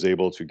 I was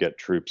able to get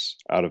troops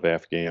out of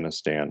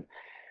Afghanistan.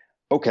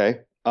 Okay,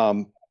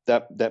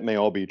 that may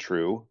all be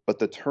true, but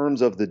the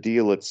terms of the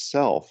deal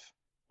itself,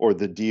 or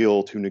the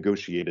deal to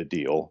negotiate a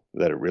deal,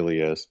 that it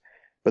really is.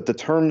 But the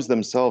terms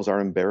themselves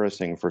are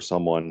embarrassing for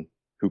someone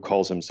who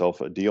calls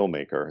himself a deal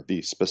maker.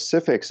 The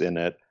specifics in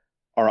it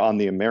are on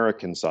the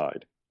American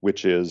side,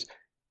 which is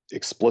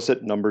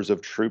explicit numbers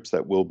of troops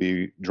that will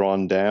be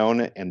drawn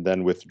down and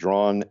then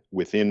withdrawn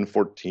within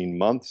 14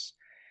 months.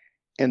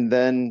 And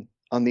then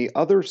on the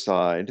other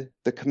side,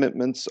 the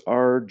commitments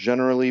are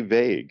generally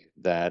vague,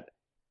 that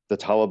the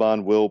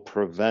Taliban will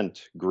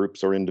prevent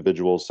groups or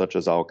individuals such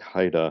as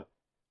al-Qaeda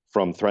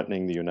from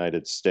threatening the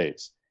United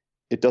States.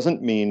 It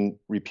doesn't mean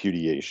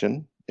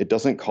repudiation. It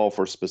doesn't call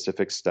for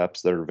specific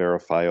steps that are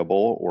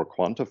verifiable or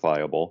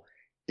quantifiable.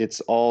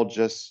 It's all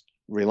just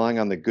relying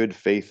on the good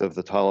faith of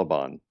the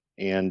Taliban.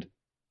 And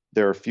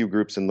there are a few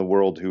groups in the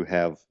world who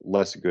have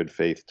less good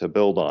faith to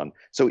build on.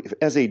 So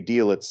as a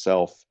deal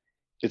itself,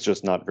 it's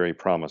just not very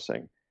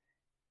promising.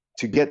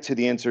 To get to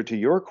the answer to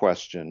your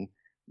question,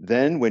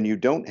 then when you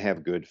don't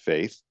have good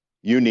faith,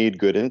 you need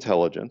good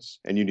intelligence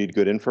and you need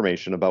good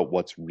information about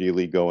what's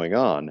really going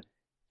on.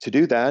 To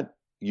do that,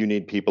 you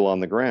need people on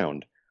the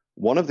ground.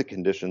 One of the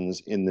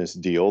conditions in this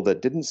deal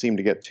that didn't seem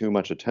to get too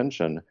much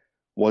attention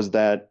was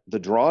that the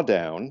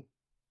drawdown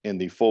and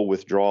the full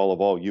withdrawal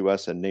of all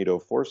US and NATO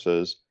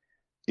forces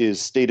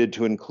is stated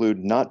to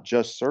include not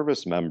just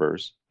service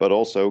members, but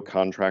also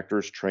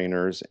contractors,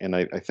 trainers, and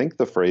I think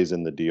the phrase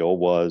in the deal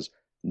was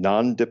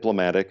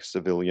non-diplomatic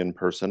civilian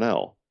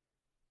personnel.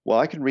 Well,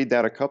 I can read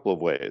that a couple of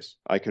ways.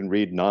 I can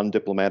read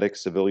non-diplomatic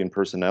civilian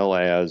personnel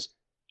as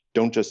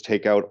don't just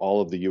take out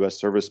all of the US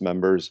service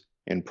members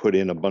and put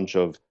in a bunch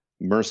of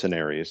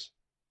mercenaries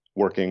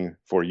working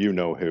for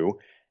you-know-who.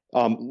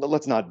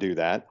 Let's not do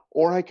that.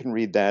 Or I can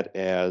read that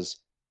as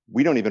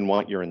we don't even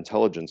want your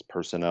intelligence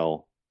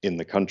personnel in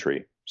the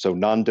country. So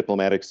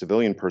non-diplomatic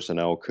civilian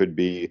personnel could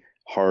be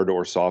hard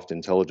or soft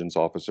intelligence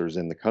officers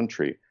in the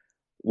country.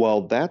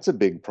 Well, that's a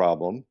big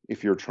problem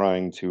if you're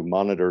trying to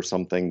monitor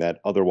something that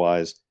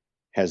otherwise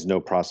has no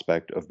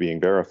prospect of being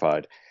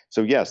verified.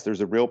 So yes,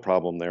 there's a real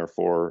problem there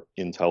for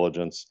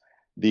intelligence.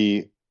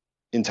 The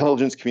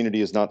intelligence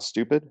community is not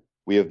stupid.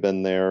 We have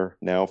been there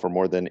now for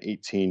more than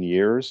 18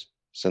 years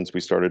since we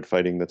started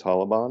fighting the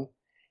Taliban.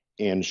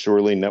 And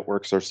surely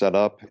networks are set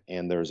up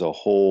and there's a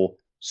whole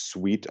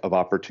suite of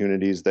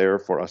opportunities there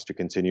for us to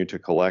continue to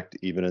collect,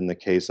 even in the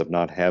case of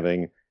not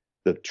having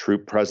the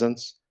troop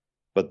presence.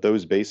 But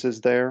those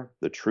bases there,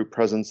 the troop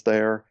presence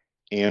there,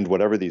 and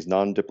whatever these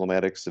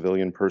non-diplomatic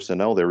civilian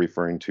personnel they're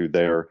referring to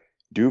there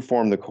do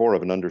form the core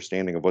of an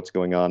understanding of what's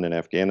going on in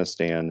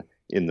Afghanistan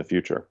in the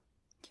future.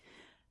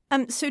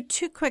 So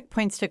 2 quick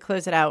points to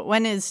close it out.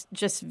 One is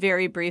just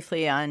very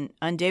briefly on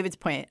David's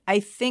point.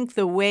 I think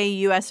the way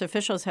U.S.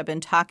 officials have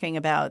been talking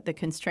about the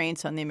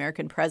constraints on the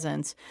American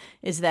presence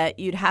is that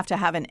you'd have to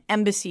have an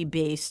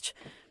embassy-based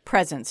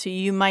presence. So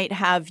you might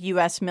have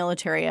U.S.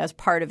 military as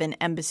part of an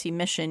embassy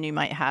mission. You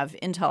might have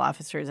intel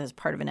officers as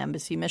part of an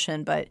embassy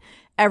mission, but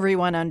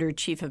everyone under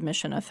chief of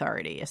mission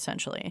authority,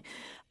 essentially.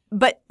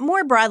 But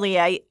more broadly,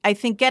 I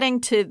think getting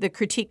to the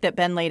critique that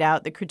Ben laid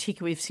out, the critique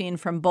we've seen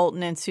from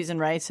Bolton and Susan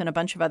Rice and a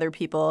bunch of other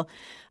people,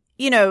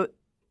 it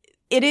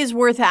is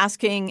worth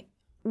asking,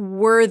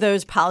 were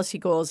those policy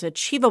goals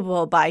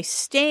achievable by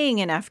staying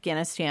in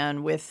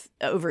Afghanistan with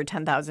over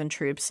 10,000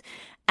 troops?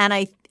 And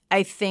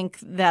I think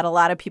that a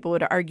lot of people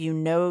would argue,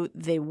 no,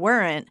 they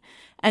weren't.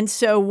 And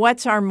so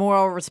what's our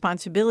moral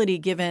responsibility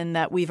given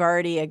that we've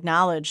already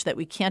acknowledged that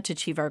we can't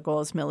achieve our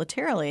goals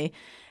militarily?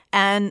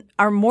 And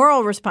our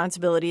moral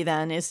responsibility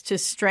then is to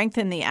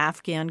strengthen the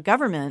Afghan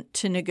government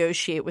to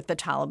negotiate with the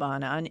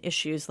Taliban on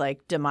issues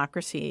like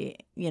democracy,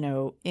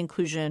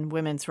 inclusion,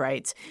 women's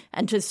rights,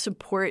 and to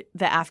support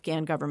the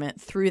Afghan government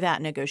through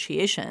that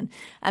negotiation.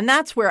 And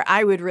that's where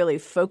I would really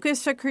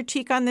focus a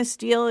critique on this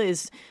deal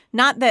is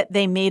not that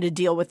they made a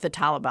deal with the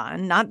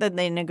Taliban, not that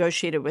they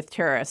negotiated with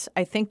terrorists.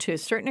 I think to a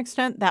certain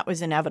extent that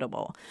was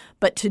inevitable.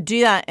 But to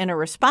do that in a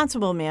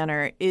responsible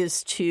manner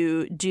is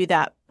to do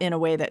that in a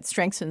way that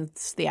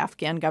strengthens the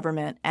Afghan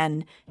government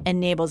and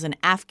enables an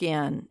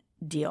Afghan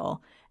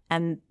deal.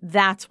 And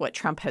that's what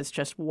Trump has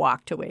just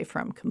walked away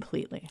from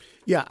completely.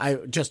 Yeah,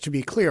 just to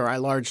be clear, I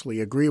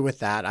largely agree with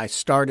that. I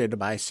started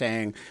by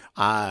saying,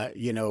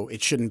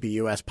 it shouldn't be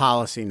U.S.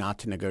 policy not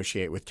to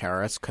negotiate with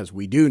terrorists because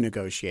we do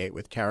negotiate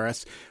with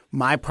terrorists.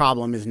 My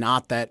problem is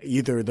not that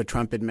either the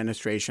Trump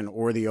administration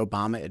or the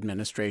Obama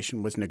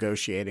administration was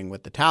negotiating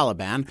with the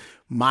Taliban.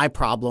 My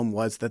problem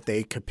was that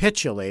they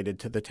capitulated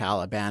to the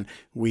Taliban.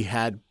 We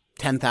had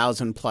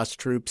 10,000 plus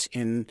troops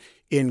in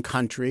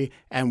country,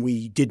 and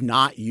we did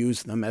not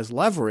use them as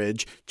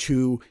leverage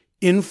to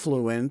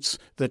influence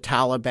the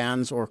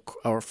Taliban's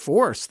or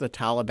force the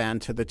Taliban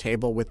to the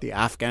table with the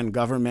Afghan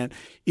government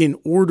in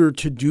order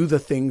to do the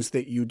things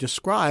that you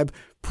describe,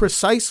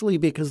 precisely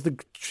because the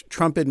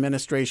Trump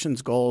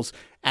administration's goals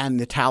and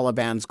the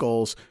Taliban's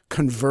goals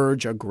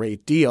converge a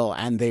great deal,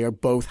 and they are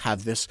both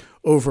have this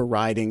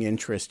overriding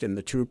interest in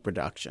the troop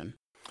reduction.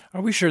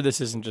 Are we sure this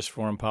isn't just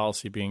foreign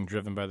policy being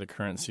driven by the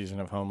current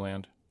season of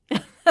Homeland?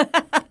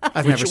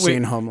 I've never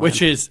seen Homeland.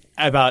 Which is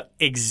about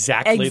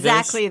exactly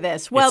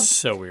this. Well, it's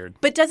so weird.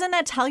 But doesn't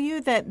that tell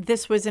you that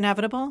this was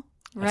inevitable,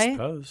 right? I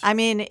suppose. I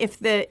mean, if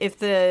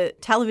the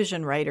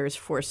television writers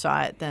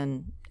foresaw it,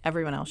 then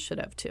everyone else should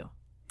have too.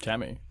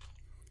 Tammy,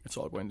 it's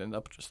all going to end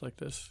up just like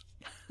this.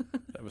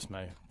 That was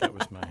my That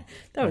was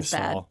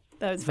bad. soul.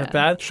 That was Is that bad.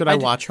 bad? Should I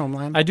watch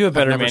Homeland? I do a I've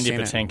better never Mandy seen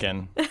it.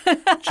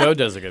 Patinkin. Joe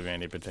does a good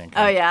Mandy Patinkin.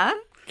 Oh, yeah?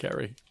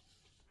 Carrie,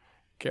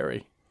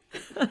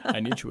 I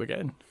need you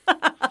again.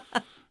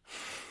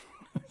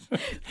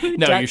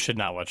 No, you should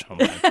not watch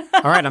Homeland.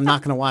 All right, I'm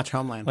not going to watch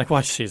Homeland. Like,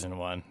 watch season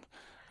 1.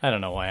 I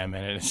don't know why I'm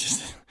in it. It's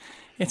just,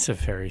 it's a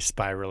very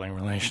spiraling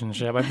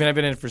relationship. I've been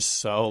in it for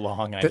so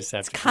long. I just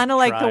have to Kind of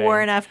like the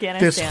war in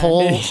Afghanistan. This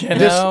whole, You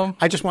know?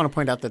 I just want to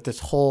point out that this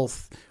whole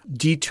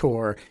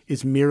detour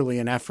is merely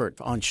an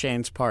effort on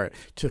Shane's part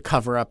to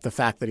cover up the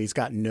fact that he's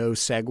got no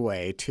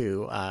segue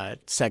to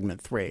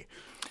segment 3.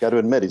 Got to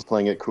admit, he's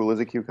playing it cool as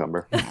a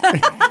cucumber.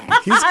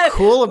 He's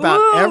cool about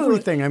Ooh.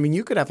 everything. I mean,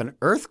 you could have an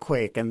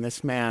earthquake and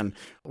this man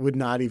would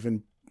not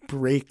even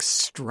break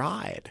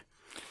stride.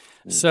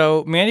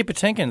 So Mandy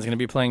Patinkin's going to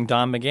be playing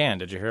Don McGahn.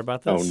 Did you hear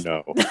about Oh, this?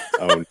 no.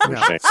 Oh, no.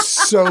 No,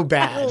 so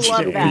bad.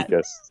 Love Shane. that.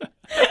 Yes.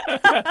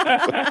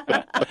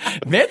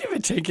 Mandy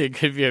Patinkin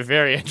could be a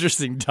very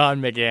interesting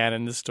Don McGahn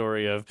in the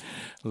story of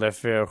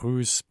L'Affaire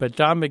Russe. But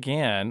Don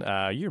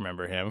McGahn, you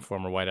remember him,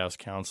 former White House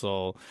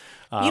counsel.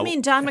 You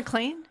mean Don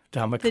McLean?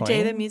 Don McLean? The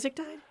day that music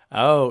died?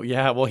 Oh,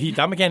 yeah. Well,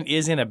 Don McGahn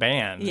is in a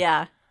band.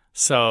 Yeah.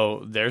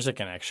 So there's a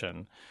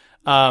connection.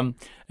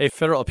 A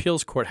federal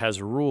appeals court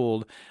has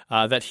ruled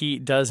that he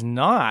does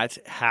not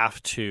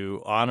have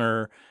to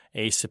honor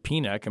a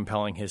subpoena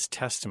compelling his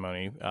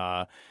testimony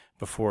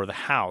before the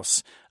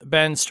House.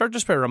 Ben, start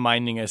just by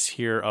reminding us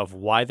here of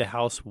why the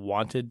House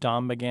wanted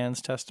Don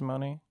McGahn's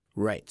testimony.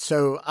 Right.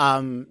 So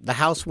the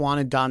House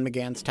wanted Don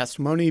McGahn's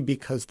testimony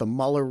because the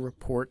Mueller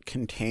report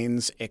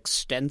contains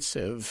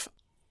extensive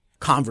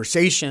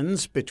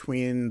conversations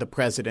between the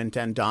president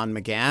and Don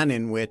McGahn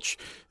in which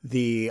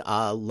the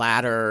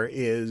latter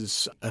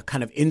is a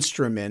kind of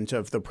instrument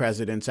of the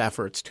president's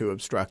efforts to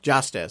obstruct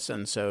justice.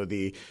 And so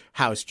the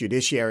House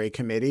Judiciary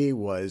Committee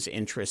was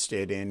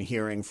interested in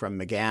hearing from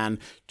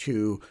McGahn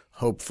to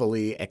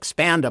hopefully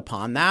expand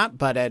upon that,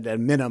 but at a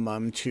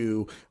minimum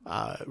to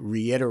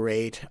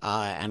reiterate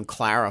and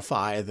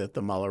clarify that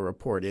the Mueller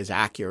report is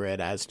accurate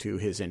as to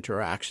his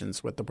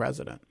interactions with the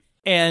president.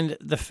 And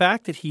the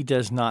fact that he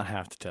does not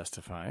have to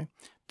testify,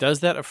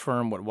 does that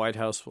affirm what White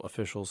House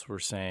officials were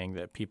saying,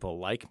 that people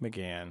like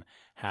McGahn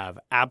have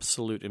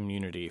absolute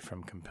immunity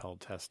from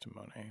compelled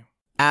testimony?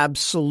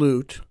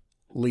 Absolutely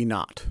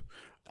not.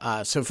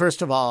 So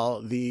first of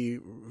all,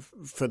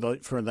 for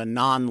the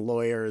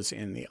non-lawyers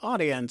in the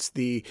audience,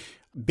 the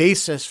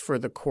basis for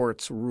the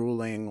court's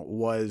ruling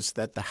was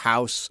that the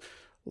House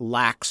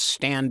lacks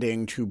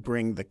standing to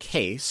bring the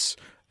case,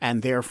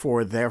 and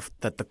therefore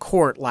that the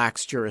court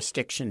lacks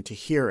jurisdiction to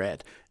hear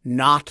it,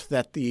 not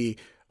that the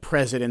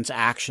president's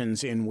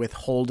actions in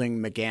withholding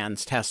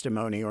McGahn's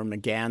testimony or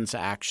McGahn's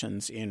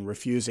actions in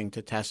refusing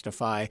to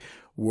testify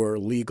were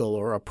legal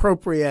or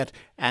appropriate,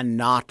 and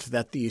not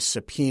that the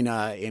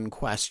subpoena in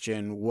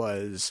question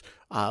was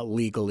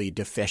legally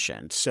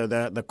deficient. So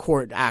the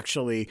court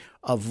actually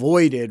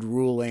avoided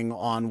ruling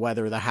on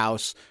whether the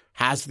House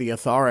has the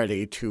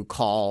authority to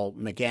call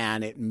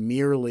McGahn. It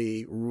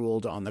merely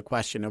ruled on the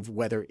question of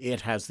whether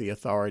it has the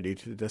authority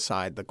to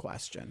decide the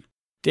question.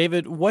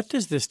 David, what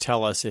does this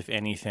tell us, if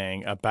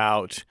anything,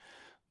 about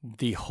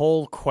the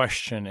whole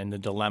question and the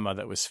dilemma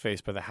that was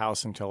faced by the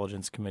House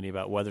Intelligence Committee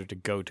about whether to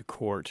go to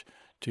court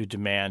to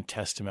demand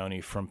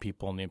testimony from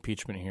people in the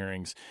impeachment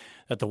hearings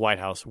that the White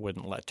House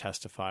wouldn't let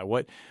testify?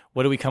 What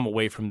do we come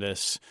away from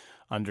this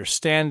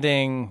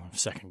understanding,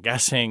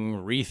 second-guessing,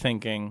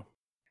 rethinking?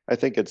 I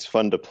think it's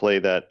fun to play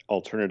that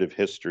alternative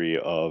history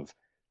of,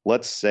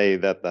 let's say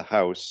that the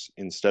House,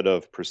 instead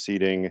of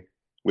proceeding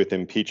with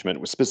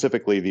impeachment,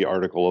 specifically the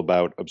article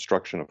about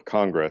obstruction of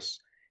Congress,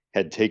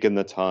 had taken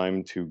the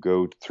time to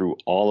go through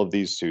all of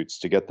these suits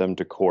to get them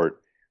to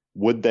court,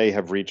 would they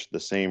have reached the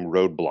same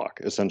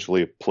roadblock,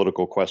 essentially a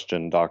political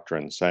question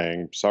doctrine,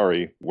 saying,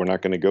 sorry, we're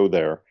not going to go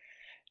there?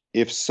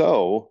 If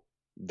so,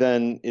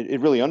 then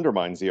it really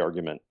undermines the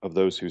argument of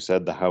those who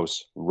said the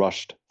House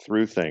rushed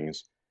through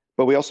things.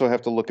 But we also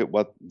have to look at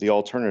what the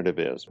alternative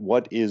is.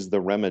 What is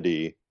the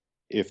remedy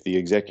if the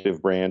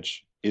executive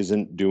branch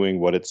isn't doing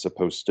what it's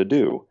supposed to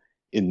do?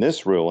 In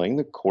this ruling,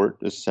 the court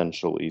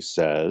essentially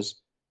says,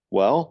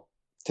 well,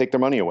 take their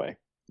money away.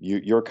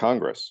 You're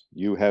Congress.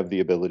 You have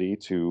the ability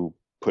to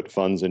put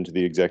funds into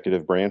the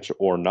executive branch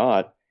or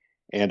not.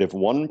 And if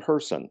one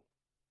person,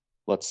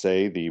 let's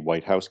say the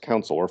White House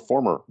counsel or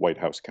former White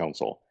House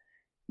counsel,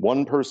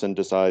 one person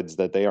decides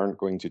that they aren't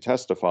going to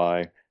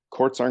testify,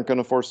 courts aren't going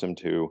to force him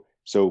to.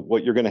 So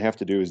what you're going to have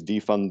to do is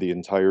defund the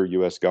entire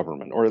U.S.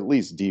 government, or at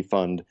least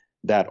defund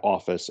that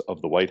office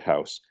of the White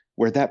House,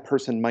 where that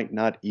person might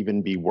not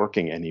even be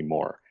working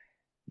anymore.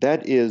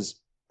 That is,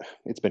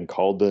 it's been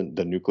called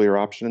the nuclear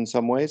option in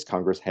some ways.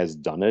 Congress has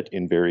done it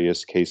in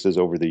various cases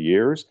over the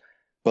years,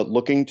 but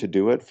looking to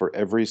do it for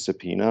every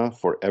subpoena,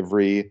 for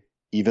every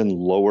even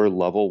lower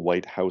level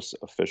White House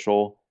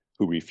official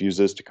who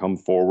refuses to come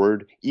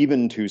forward,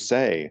 even to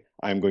say,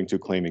 I'm going to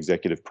claim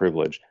executive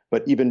privilege,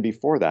 but even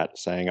before that,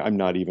 saying, I'm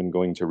not even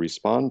going to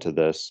respond to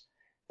this,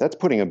 that's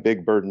putting a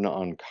big burden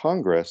on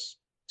Congress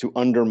to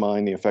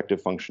undermine the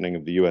effective functioning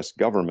of the U.S.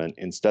 government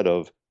instead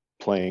of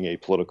playing a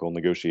political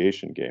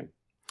negotiation game.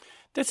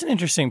 That's an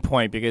interesting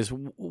point, because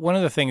one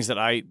of the things that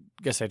I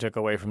guess I took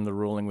away from the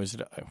ruling was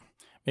that,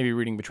 maybe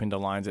reading between the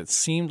lines, it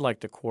seemed like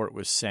the court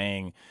was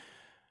saying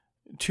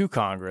to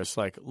Congress,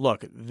 like,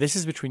 look, this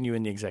is between you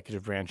and the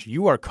executive branch.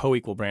 You are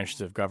co-equal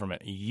branches of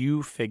government.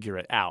 You figure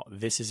it out.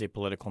 This is a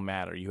political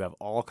matter. You have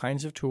all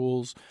kinds of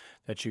tools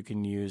that you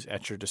can use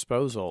at your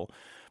disposal.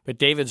 But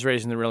David's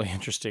raising the really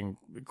interesting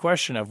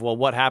question of, well,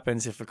 what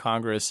happens if the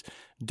Congress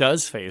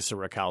does face a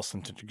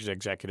recalcitrant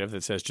executive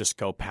that says just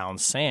go pound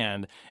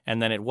sand,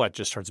 and then it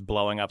just starts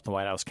blowing up the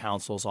White House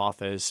counsel's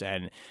office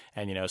and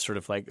sort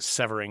of like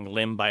severing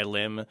limb by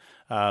limb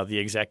the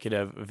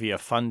executive via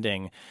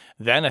funding?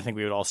 Then I think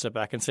we would all step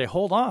back and say,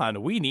 hold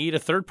on, we need a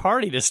third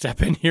party to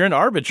step in here and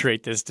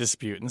arbitrate this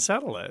dispute and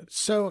settle it.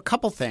 So a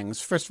couple things.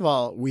 First of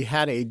all, we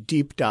had a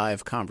deep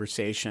dive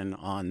conversation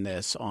on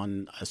this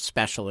on a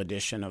special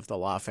edition of the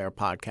Lawfare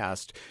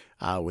podcast,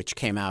 which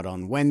came out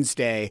on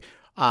Wednesday.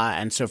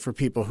 And so for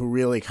people who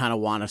really kind of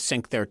want to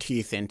sink their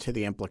teeth into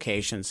the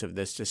implications of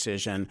this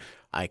decision,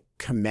 I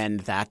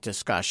commend that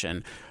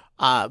discussion.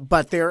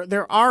 But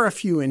there are a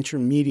few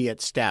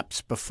intermediate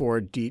steps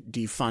before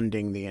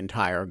defunding the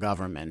entire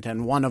government.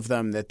 And one of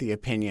them that the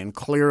opinion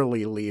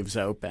clearly leaves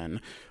open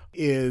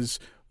is,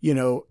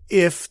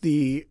 if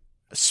the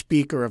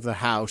Speaker of the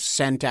House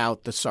sent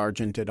out the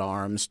Sergeant at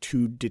Arms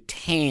to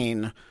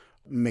detain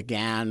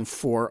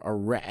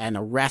McGahn and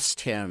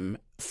arrest him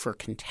for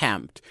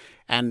contempt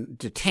and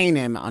detain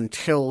him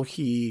until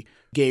he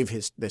gave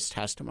this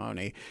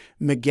testimony,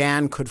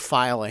 McGahn could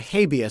file a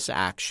habeas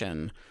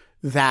action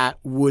that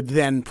would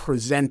then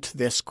present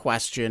this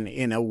question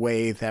in a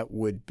way that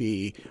would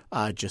be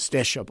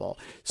justiciable.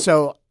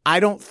 So I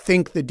don't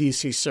think the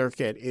D.C.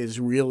 Circuit is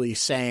really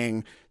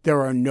saying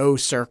there are no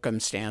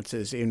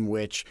circumstances in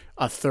which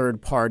a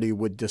third party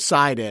would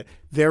decide it.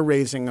 They're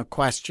raising a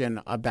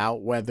question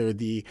about whether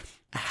the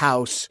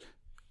House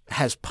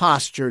has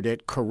postured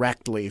it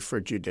correctly for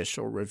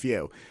judicial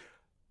review.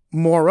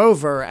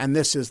 Moreover, and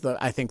this is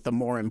I think the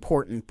more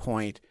important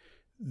point,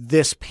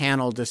 this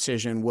panel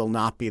decision will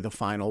not be the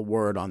final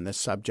word on this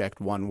subject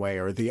one way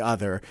or the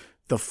other.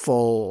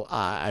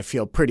 I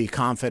feel pretty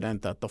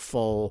confident that the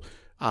full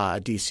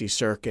D.C.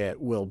 Circuit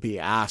will be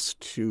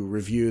asked to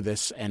review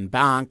this en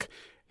banc.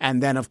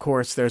 And then, of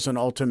course, there's an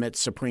ultimate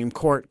Supreme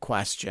Court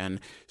question.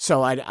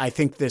 So I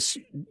think this,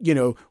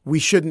 we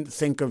shouldn't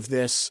think of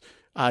this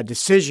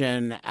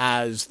decision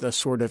as the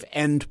sort of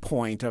end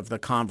point of the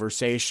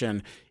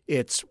conversation.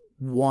 It's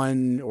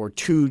one or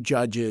two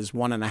judges,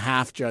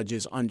 1.5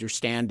 judges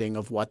understanding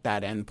of what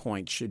that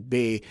endpoint should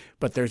be,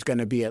 but there's going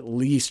to be at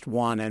least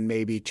one and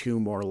maybe two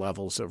more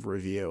levels of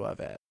review of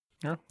it.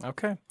 Yeah,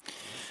 okay.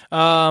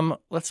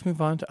 Let's move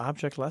on to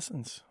object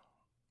lessons.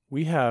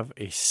 We have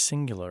a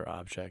singular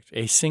object,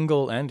 a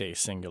single and a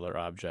singular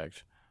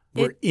object.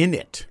 We're in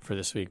it. For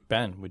this week.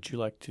 Ben, would you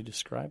like to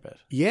describe it?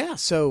 Yeah.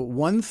 So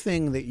one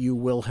thing that you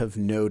will have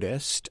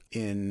noticed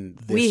in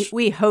this...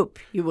 We hope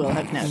you will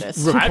have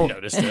noticed. I've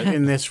noticed it.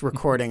 In this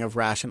recording of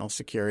Rational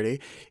Security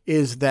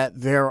is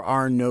that there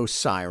are no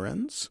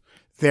sirens.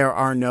 There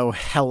are no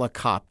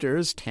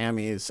helicopters.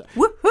 Tammy's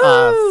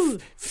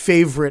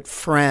favorite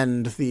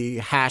friend, the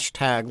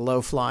hashtag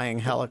low-flying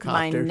helicopter.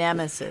 My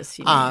nemesis,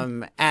 you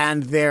mean.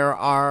 And there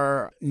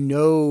are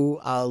no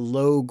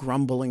low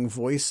grumbling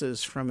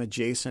voices from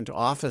adjacent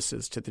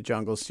offices to the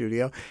Jungle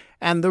Studio.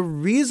 And the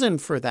reason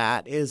for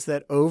that is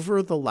that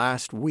over the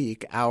last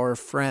week, our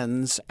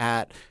friends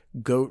at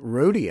Goat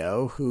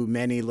Rodeo, who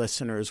many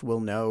listeners will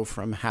know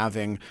from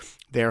having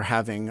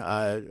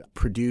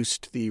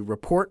produced the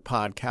Report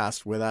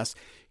podcast with us,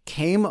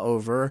 came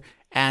over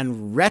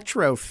and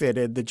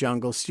retrofitted the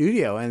Jungle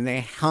Studio. And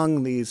they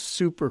hung these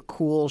super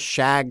cool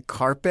shag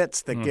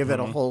carpets that give it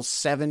a whole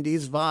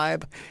 70s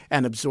vibe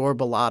and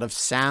absorb a lot of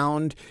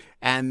sound.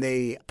 And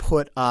they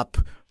put up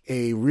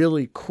a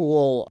really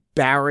cool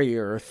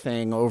barrier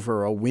thing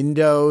over a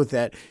window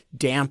that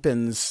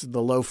dampens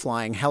the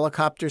low-flying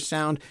helicopter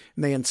sound.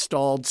 And they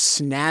installed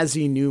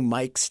snazzy new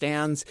mic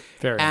stands.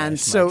 Very and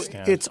nice so mic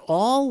stand. It's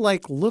all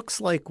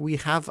looks like we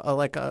have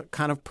a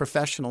kind of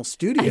professional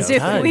studio. As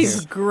if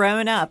we've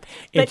grown up.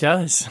 It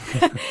does.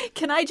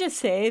 Can I just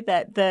say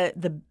that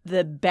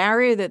the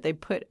barrier that they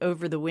put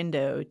over the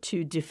window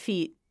to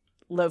defeat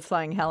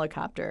low-flying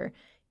helicopter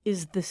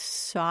is the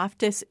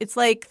softest. It's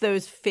like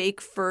those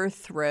fake fur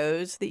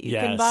throws that you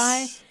can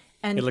buy.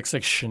 And it looks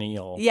like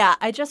chenille. Yeah,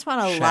 I just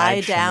want to Shag lie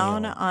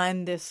down chenille.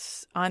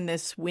 on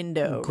this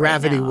window.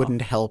 Gravity right now.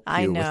 wouldn't help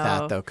I you with know.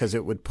 that, though, because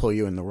it would pull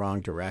you in the wrong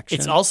direction.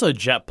 It's also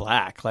jet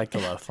black, like the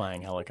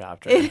low-flying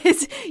helicopter. It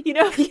is,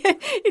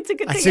 it's a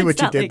good thing. I see it's what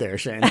you not did like- there,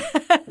 Shane.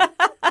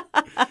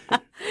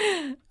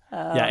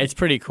 Yeah, it's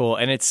pretty cool.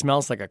 And it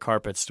smells like a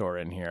carpet store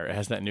in here. It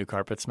has that new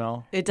carpet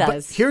smell. It But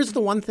does. here's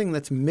the one thing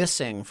that's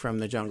missing from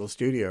the Jungle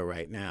Studio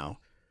right now.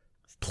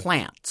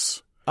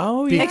 Plants.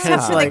 Oh, yeah.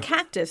 Except for like- the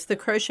cactus, the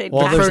crocheted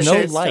Well, cactus there's no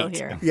is still light.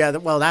 here. Yeah,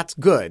 well, that's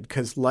good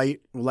because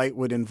light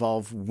would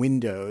involve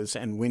windows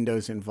and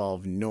windows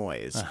involve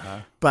noise.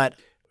 But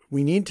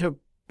we need to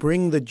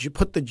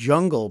put the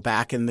jungle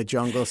back in the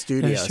jungle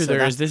studio. That's true.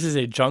 This is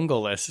a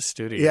jungle-less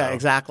studio. Yeah,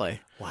 exactly.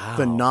 Wow.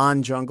 The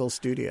non-jungle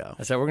studio.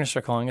 Is that what we're going to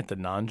start calling it, the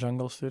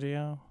non-jungle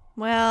studio?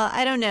 Well,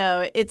 I don't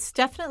know. It's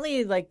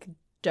definitely like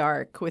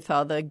dark with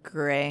all the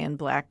gray and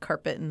black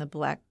carpet and the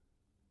black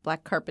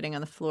carpeting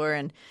on the floor,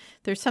 and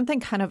there's something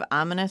kind of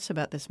ominous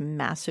about this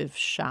massive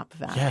shop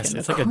vac. Yes,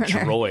 it's like a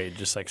droid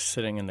just like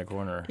sitting in the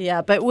corner.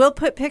 Yeah, but we'll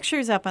put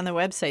pictures up on the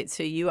website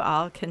so you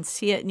all can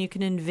see it and you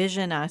can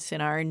envision us in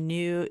our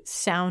new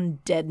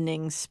sound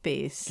deadening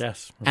space.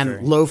 Yes.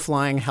 And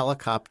low-flying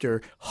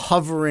helicopter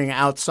hovering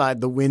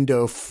outside the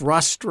window,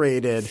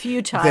 frustrated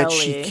that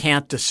she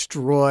can't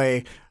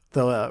destroy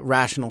the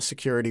Rational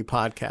Security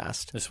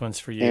podcast. This one's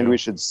for you. And we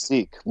should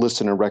seek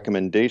listener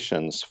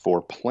recommendations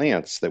for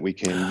plants that we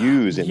can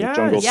use in the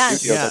jungle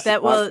studio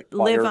that will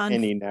live on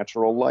any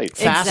natural light.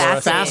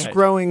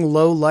 Fast-growing,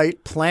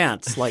 low-light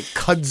plants like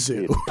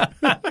kudzu.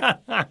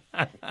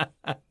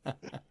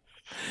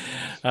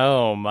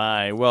 Oh,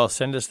 my. Well,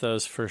 send us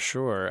those for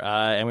sure.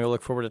 And we will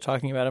look forward to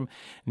talking about them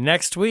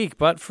next week.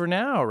 But for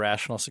now,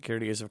 Rational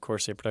Security is, of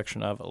course, a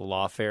production of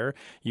Lawfare.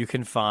 You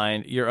can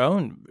find your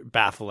own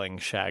baffling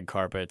shag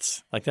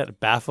carpets, like that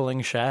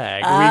baffling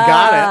shag. We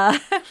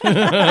got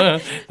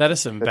it. That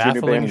is some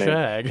baffling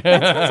shag.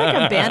 That sounds like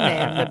a band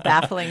name, the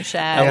Baffling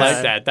Shag. I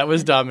like that. That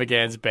was Don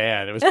McGann's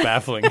band. It was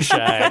Baffling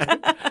Shag.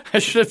 I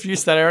should have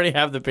used that. I already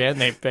have the band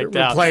name picked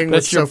out. We're playing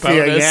with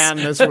Sophia Yan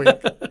this week.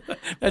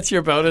 That's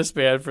your bonus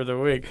band for the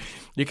week.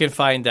 You can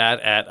find that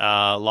at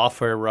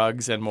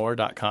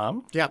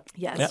lawfarerugsandmore.com. Yep.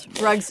 Yes. Yep.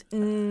 Rugs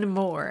and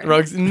More.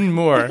 Rugs and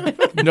More.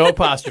 No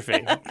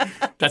apostrophe.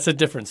 That's a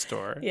different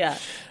store. Yeah.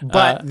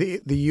 But the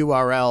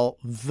URL,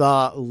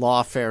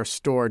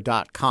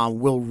 thelawfarestore.com,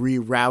 will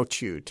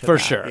reroute you to for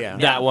that. sure. Yeah.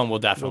 That one will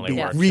definitely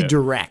work.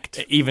 Redirect.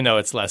 Too, even though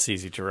it's less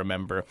easy to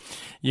remember.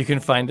 You can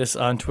find us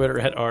on Twitter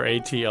at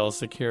RATL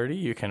Security.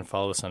 You can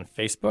follow us on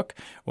Facebook.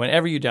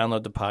 Whenever you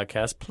download the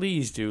podcast,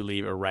 please do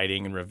leave a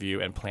rating and review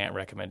and plant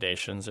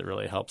recommendations. It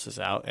really helps us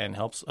out and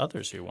helps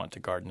others who want to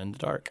garden in the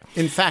dark.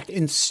 In fact,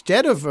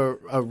 instead of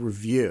a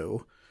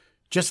review,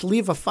 just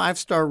leave a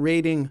 5-star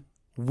rating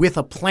with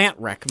a plant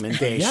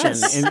recommendation.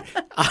 Yes.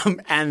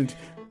 And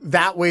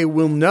that way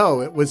we'll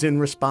know it was in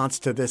response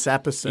to this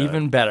episode.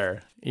 Even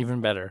better.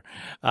 Even better.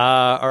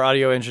 Our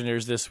audio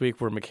engineers this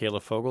week were Michaela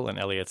Fogel and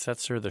Elliot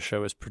Setzer. The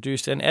show is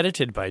produced and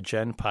edited by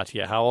Jen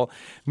Patia Howell.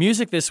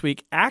 Music this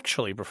week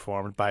actually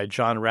performed by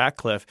John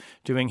Ratcliffe,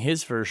 doing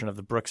his version of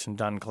the Brooks and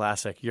Dunn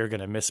classic, You're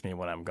Gonna Miss Me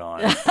When I'm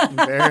Gone.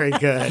 Very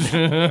good.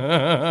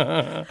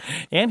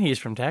 And he's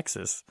from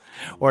Texas.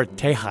 Or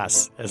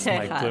Tejas, as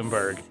Mike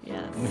Bloomberg,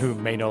 who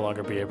may no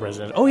longer be a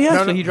president. Oh,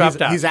 yeah, so he dropped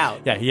out. He's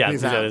out. Yeah,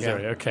 he's out.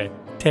 Okay.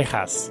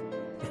 Tejas.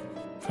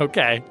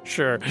 Okay,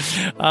 sure.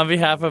 On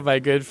behalf of my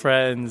good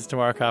friends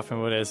Tamara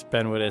Kaufman-Wittes,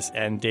 Ben Wittes,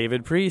 and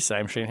David Priest,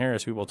 I'm Shane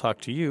Harris. We will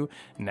talk to you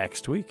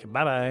next week.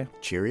 Bye-bye.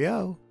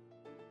 Cheerio.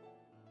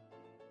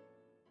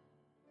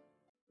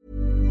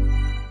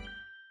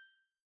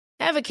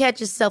 Ever catch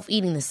yourself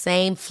eating the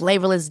same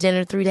flavorless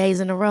dinner 3 days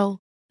in a row?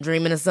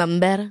 Dreaming of something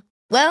better?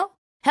 Well,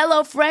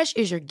 HelloFresh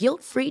is your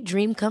guilt-free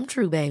dream come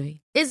true, baby.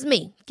 It's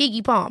me,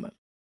 Keke Palmer.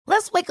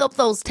 Let's wake up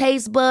those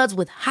taste buds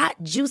with hot,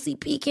 juicy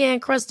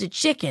pecan-crusted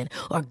chicken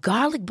or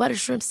garlic butter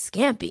shrimp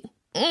scampi.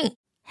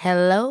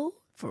 Hello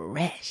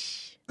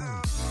Fresh.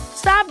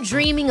 Stop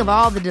dreaming of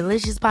all the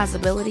delicious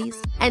possibilities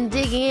and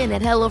dig in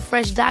at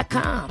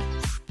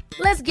HelloFresh.com.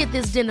 Let's get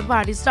this dinner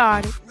party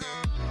started.